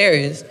was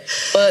hilarious.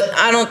 But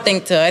I don't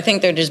think so. I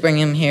think they're just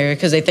bringing them here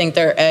because they think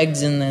they're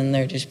eggs, and then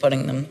they're just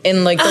putting them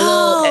in like the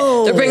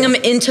little. They're bringing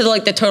them into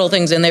like the turtle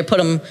things, and they put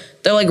them.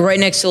 They're like right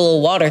next to the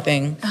little water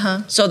thing.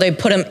 So they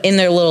put them in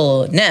their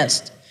little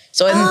nest.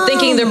 So I'm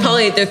thinking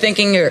they're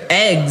thinking they're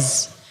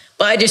eggs,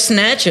 but I just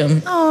snatch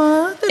them.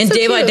 Aw, that's and so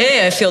day by cute.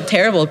 day, I feel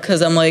terrible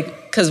because I'm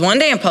like, because one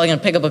day I'm probably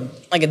gonna pick up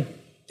a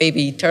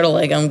baby turtle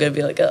egg. I'm gonna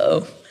be like,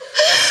 oh.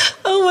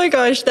 Oh my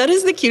gosh, that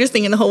is the cutest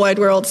thing in the whole wide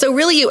world. So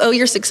really, you owe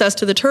your success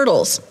to the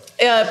turtles.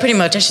 Yeah, pretty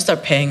much. I should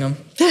start paying them.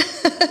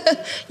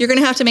 You're going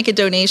to have to make a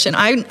donation.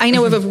 I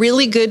know of a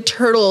really good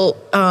turtle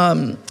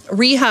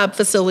rehab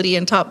facility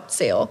in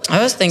Topsail.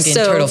 I was thinking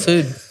So- turtle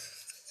food.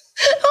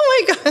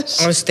 Oh my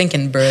gosh. I was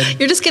thinking bread.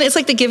 You're just going to, it's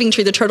like the giving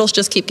tree. The turtles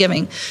just keep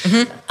giving.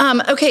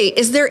 Okay,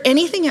 is there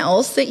anything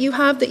else that you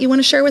have that you want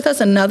to share with us?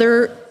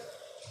 Another?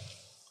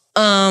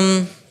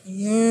 No.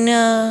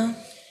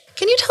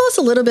 Can you tell us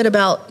a little bit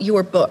about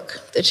your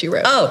book that you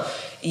wrote? Oh,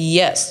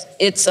 yes.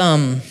 It's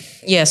so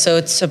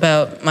it's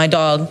about my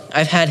dog.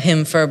 I've had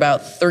him for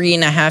about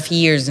 3.5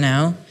 years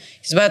now.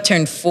 He's about to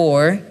turn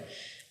 4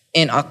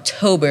 in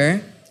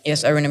October.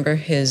 Yes, I remember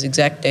his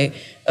exact date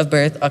of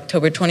birth,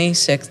 October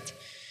 26th.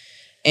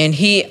 And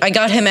I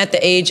got him at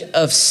the age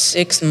of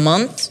 6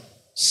 months.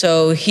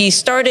 So he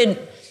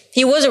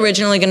was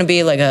originally going to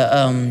be like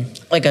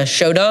a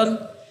show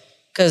dog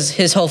because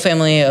his whole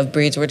family of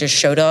breeds were just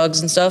show dogs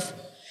and stuff.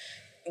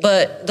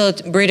 But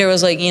the breeder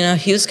was like,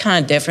 he was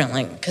kind of different,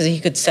 like, because he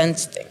could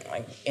sense things,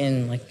 like,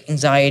 in, like,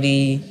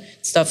 anxiety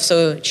stuff.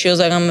 So she was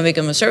like, I'm going to make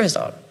him a service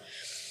dog.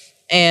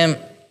 And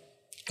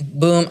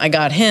boom, I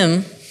got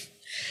him.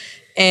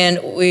 And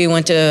we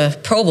went to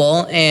Pro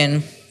Bowl,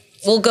 and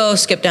we'll go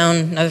skip down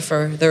another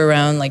further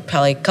around, like,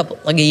 probably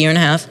a year and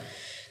a half.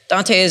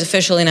 Dante is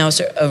officially now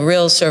a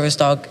real service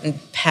dog,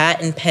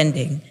 patent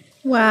pending.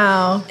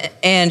 Wow.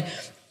 And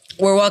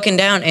we're walking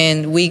down,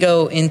 and we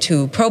go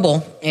into Pro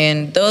Bowl,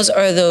 and those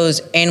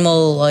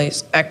animal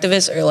rights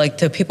activists, or like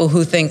the people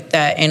who think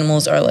that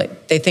animals are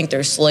like, they think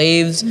they're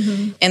slaves,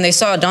 and they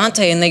saw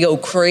Dante, and they go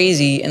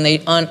crazy, and they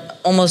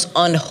almost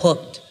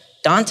unhooked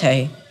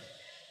Dante.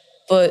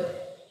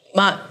 But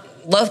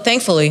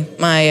thankfully,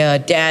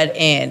 my dad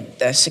and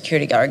the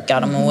security guard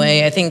got him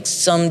away. I think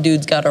some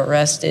dudes got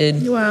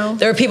arrested. Wow.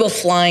 There were people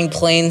flying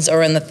planes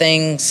around the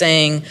thing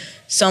saying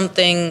some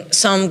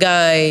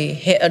guy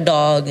hit a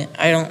dog.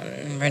 I don't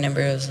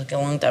remember. It was like a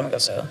long time ago.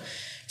 So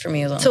for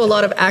me, it was So a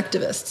lot of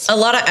activists. a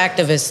lot of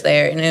activists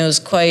there, and it was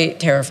quite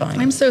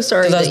terrifying. I'm so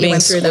sorry 'Cause I was that you being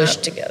went through squished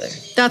that. together.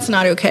 That's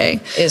not okay.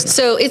 It's not.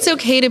 So it's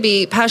okay to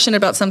be passionate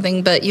about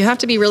something, but you have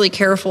to be really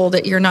careful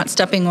that you're not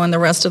stepping on the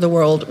rest of the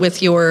world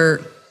with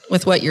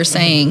what you're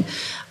saying.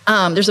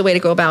 There's a way to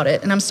go about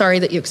it, and I'm sorry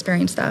that you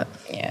experienced that.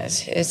 Yeah,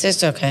 it's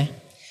just okay.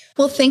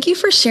 Well, thank you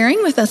for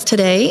sharing with us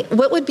today.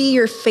 What would be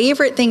your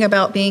favorite thing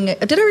about being,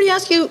 did I already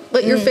ask you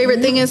what your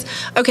favorite thing is?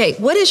 Okay,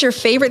 what is your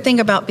favorite thing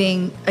about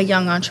being a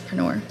young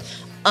entrepreneur?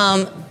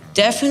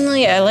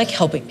 Definitely, I like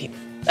helping people.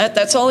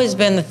 That's always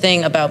been the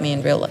thing about me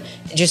in real life,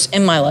 just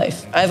in my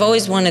life. I've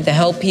always wanted to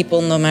help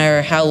people no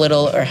matter how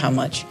little or how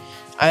much.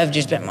 I've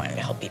just been wanting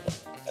to help people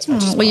as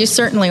much as Well, you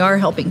certainly are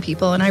helping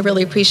people, and I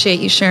really appreciate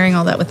you sharing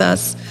all that with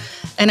us.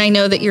 And I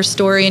know that your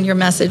story and your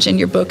message and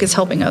your book is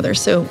helping others,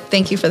 so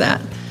thank you for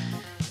that.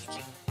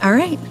 All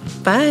right,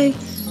 bye.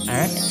 All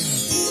right.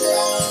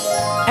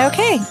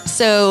 Okay,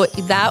 so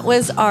that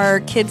was our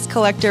Kids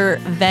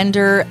Collector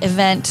vendor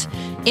event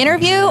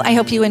interview. I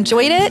hope you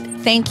enjoyed it.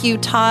 Thank you,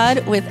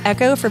 Todd with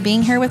Echo, for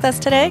being here with us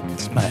today.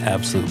 It's my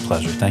absolute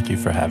pleasure. Thank you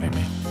for having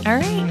me. All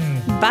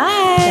right,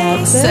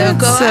 bye. So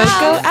go out.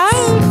 Go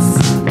out.